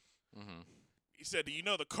parking lot." Mm-hmm. He said, "Do you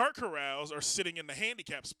know the cart corrals are sitting in the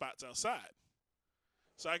handicap spots outside?"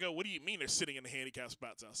 So I go, "What do you mean they're sitting in the handicap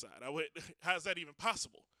spots outside?" I went, "How's that even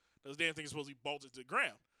possible? Those damn things are supposed to be bolted to the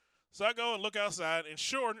ground." So I go and look outside, and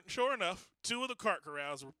sure enough, 2 of the cart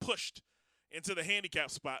corrals were pushed into the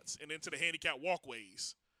handicap spots and into the handicap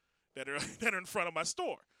walkways that are in front of my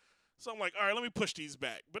store. So I'm like, all right, let me push these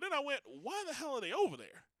back. But then I went, why the hell are they over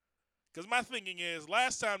there? Because my thinking is,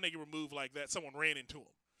 last time they were moved like that, someone ran into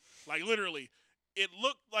them. Like literally, it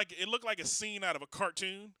looked like a scene out of a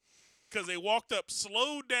cartoon. Because they walked up,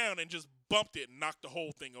 slowed down, and just bumped it and knocked the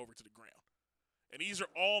whole thing over to the ground. And these are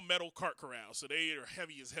all metal cart corrals, so they are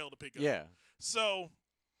heavy as hell to pick up. Yeah. So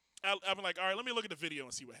I'm like, all right, let me look at the video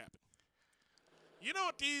and see what happened. You know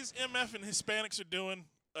what these MF and Hispanics are doing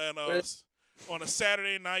on a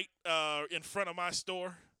Saturday night in front of my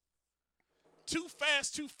store? Too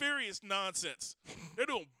fast, too furious nonsense. They're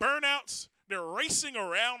doing burnouts. They're racing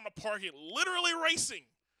around the literally racing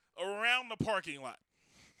around the parking lot.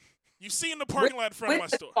 You've seen the parking lot in front of my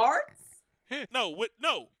store. Carts? No,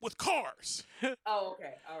 with cars. Oh,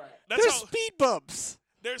 okay. All right. There's speed bumps.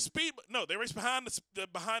 They're speed. No, they race behind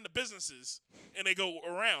the businesses, and they go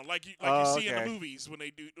around like you see in the movies when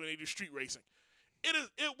they do street racing.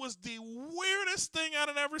 It was the weirdest thing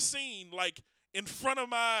I'd ever seen. Like in front of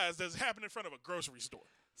my eyes, that's happened in front of a grocery store.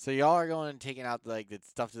 So y'all are going and taking out the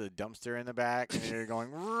stuff to the dumpster in the back, and they're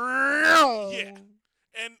going. Yeah,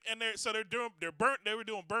 and they're doing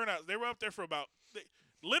burnouts. They were up there for about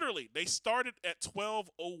literally they started at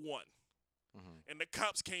 12:01, and the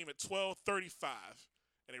cops came at 12:35.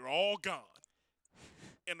 And they were all gone.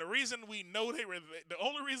 And the reason we know they were there, the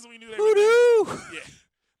only reason we knew they were there,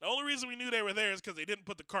 the only reason we knew they were there is because they didn't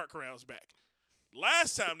put the cart corrals back.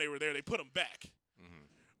 Last time they were there, they put them back.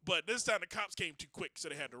 But this time the cops came too quick, so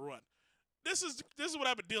they had to run. This is what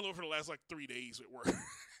I've been dealing with for the last 3 days at work.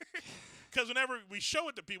 Because whenever we show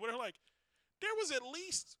it to people, they're like, there was at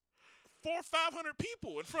least 400 or 500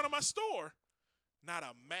 people in front of my store. Not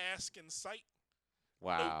a mask in sight.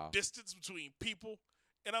 Wow. No distance between people.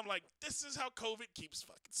 And I'm like, this is how COVID keeps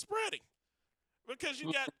fucking spreading, because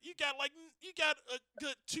you got a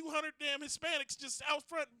good 200 damn Hispanics just out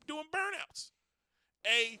front doing burnouts.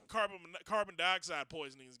 Carbon dioxide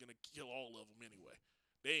poisoning is gonna kill all of them anyway.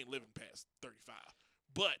 They ain't living past 35.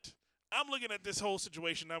 But I'm looking at this whole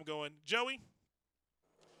situation. And I'm going, Joey,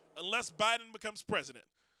 unless Biden becomes president,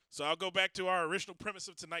 so I'll go back to our original premise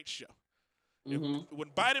of tonight's show.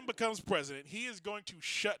 When Biden becomes president, he is going to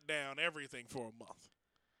shut down everything for a month.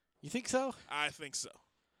 You think so? I think so.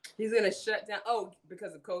 He's going to shut down. Oh,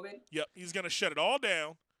 because of COVID? Yep. He's going to shut it all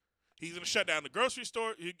down. He's going to shut down the grocery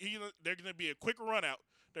store. They're going to be a quick run out.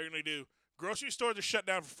 They're going to do grocery stores are shut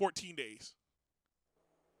down for 14 days.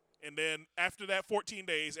 And then after that 14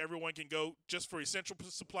 days, everyone can go just for essential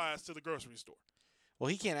supplies to the grocery store.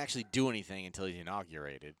 Well, he can't actually do anything until he's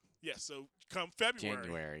inaugurated. Yes. So come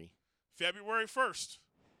February 1st,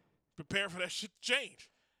 prepare for that shit to change.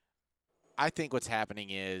 I think what's happening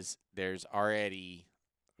is there's already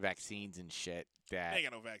vaccines and shit that They ain't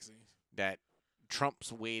got no vaccines that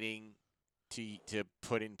Trump's waiting to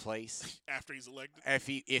put in place after he's elected.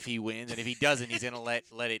 If he wins, and if he doesn't, he's gonna let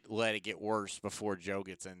it get worse before Joe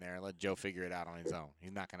gets in there. Let Joe figure it out on his own.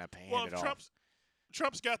 He's not gonna hand it off.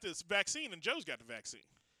 Trump's got this vaccine and Joe's got the vaccine.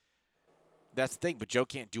 That's the thing, but Joe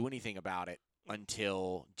can't do anything about it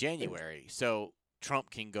until January. So Trump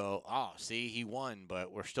can go, oh, see, he won,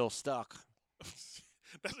 but we're still stuck.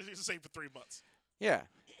 That's what he was saying for 3 months. Yeah.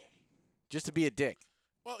 Just to be a dick.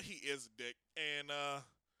 Well, he is a dick.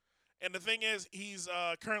 And the thing is, he's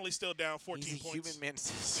currently still down 14 He's a points. human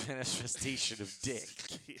manifestation of dick.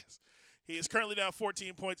 He is currently down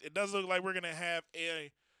 14 points. It does look like we're going to have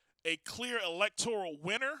a clear electoral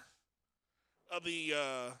winner of the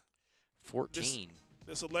 14.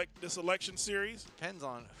 This election series. Depends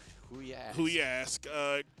on who you ask. Who you ask.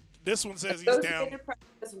 This one says he's down.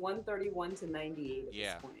 Press 131 to 98 at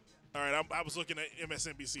this point. All right, I was looking at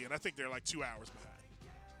MSNBC, and I think they're like 2 hours behind.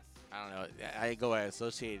 I don't know. I go at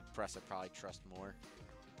Associated Press. I probably trust more.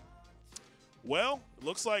 Well, it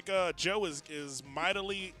looks like Joe is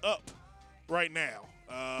mightily up right now.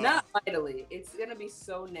 Not mightily. It's going to be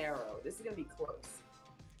so narrow. This is going to be close.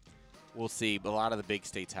 We'll see. But a lot of the big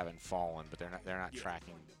states haven't fallen, but they're not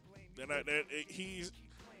tracking. They're not.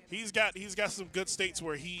 He's got some good states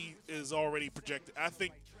where he is already projected. I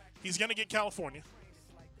think he's going to get California.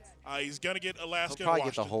 He's going to get Alaska. He'll probably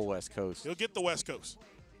and get the whole West Coast. He'll get the West Coast.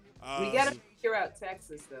 We got to figure out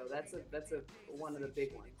Texas though. That's one of the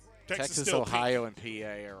big ones. Texas, Ohio, and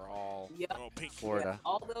PA are all pink. Florida. Yeah,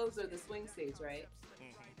 all those are the swing states, right?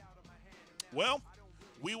 Mm-hmm. Well,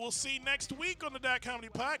 we will see next week on the Dot Comedy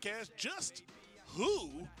Podcast just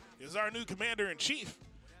who is our new commander-in-chief.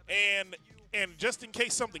 And just in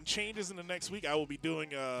case something changes in the next week, I will be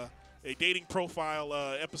doing a dating profile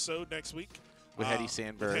episode next week. With Hetty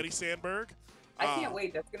Sandberg. I can't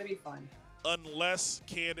wait. That's going to be fun. Unless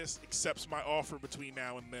Kandyce accepts my offer between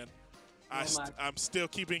now and then, I'm still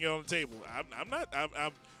keeping it on the table.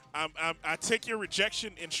 I take your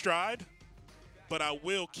rejection in stride, but I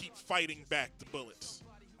will keep fighting back the bullets.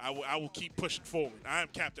 I will keep pushing forward. I am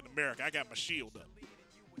Captain America. I got my shield up.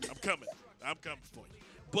 I'm coming for you.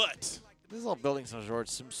 But this is all building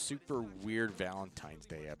some super weird Valentine's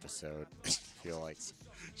Day episode. I feel like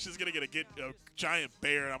she's gonna get a giant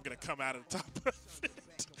bear, and I'm gonna come out of the top of it.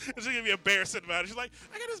 There's gonna be a bear sitting behind. She's like,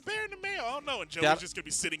 I got this bear in the mail. Oh no, and Joey's just gonna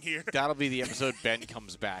be sitting here. That'll be the episode Ben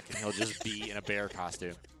comes back, and he'll just be in a bear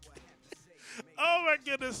costume. Oh my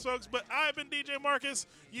goodness, folks! But I've been DJMarcus.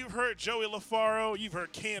 You've heard Joey LaFaro. You've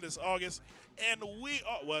heard Kandyce August, and we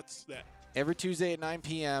are what's that? Every Tuesday at 9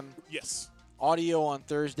 p.m. Yes. Audio on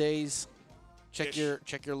Thursdays. Check your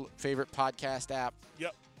favorite podcast app.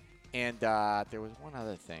 Yep. And there was one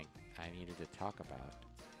other thing I needed to talk about.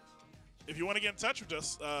 if you want to get in touch with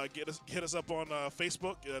us, hit us up on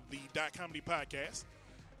Facebook, the Dot Comedy Podcast,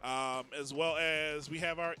 as well as we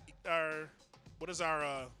have our what is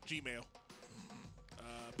our Gmail?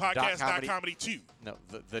 Podcast.comedy2. No,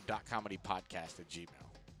 the Dot Comedy Podcast at Gmail.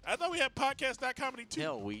 I thought we had podcast.comedy2.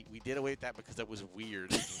 No, we did away with that because it was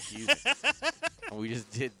weird and confusing. And we just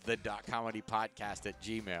did the Dot Comedy Podcast at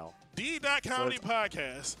Gmail. The.comedy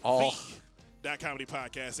podcast. All. The.comedy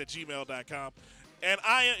podcast at gmail.com. And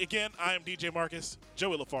I am DJMarcus,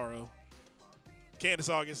 Joey LaFaro, Kandyce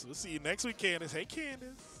August. We'll see you next week, Kandyce. Hey,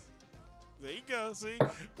 Kandyce. There you go. See?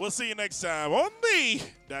 We'll see you next time on the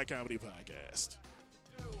Dot Comedy Podcast.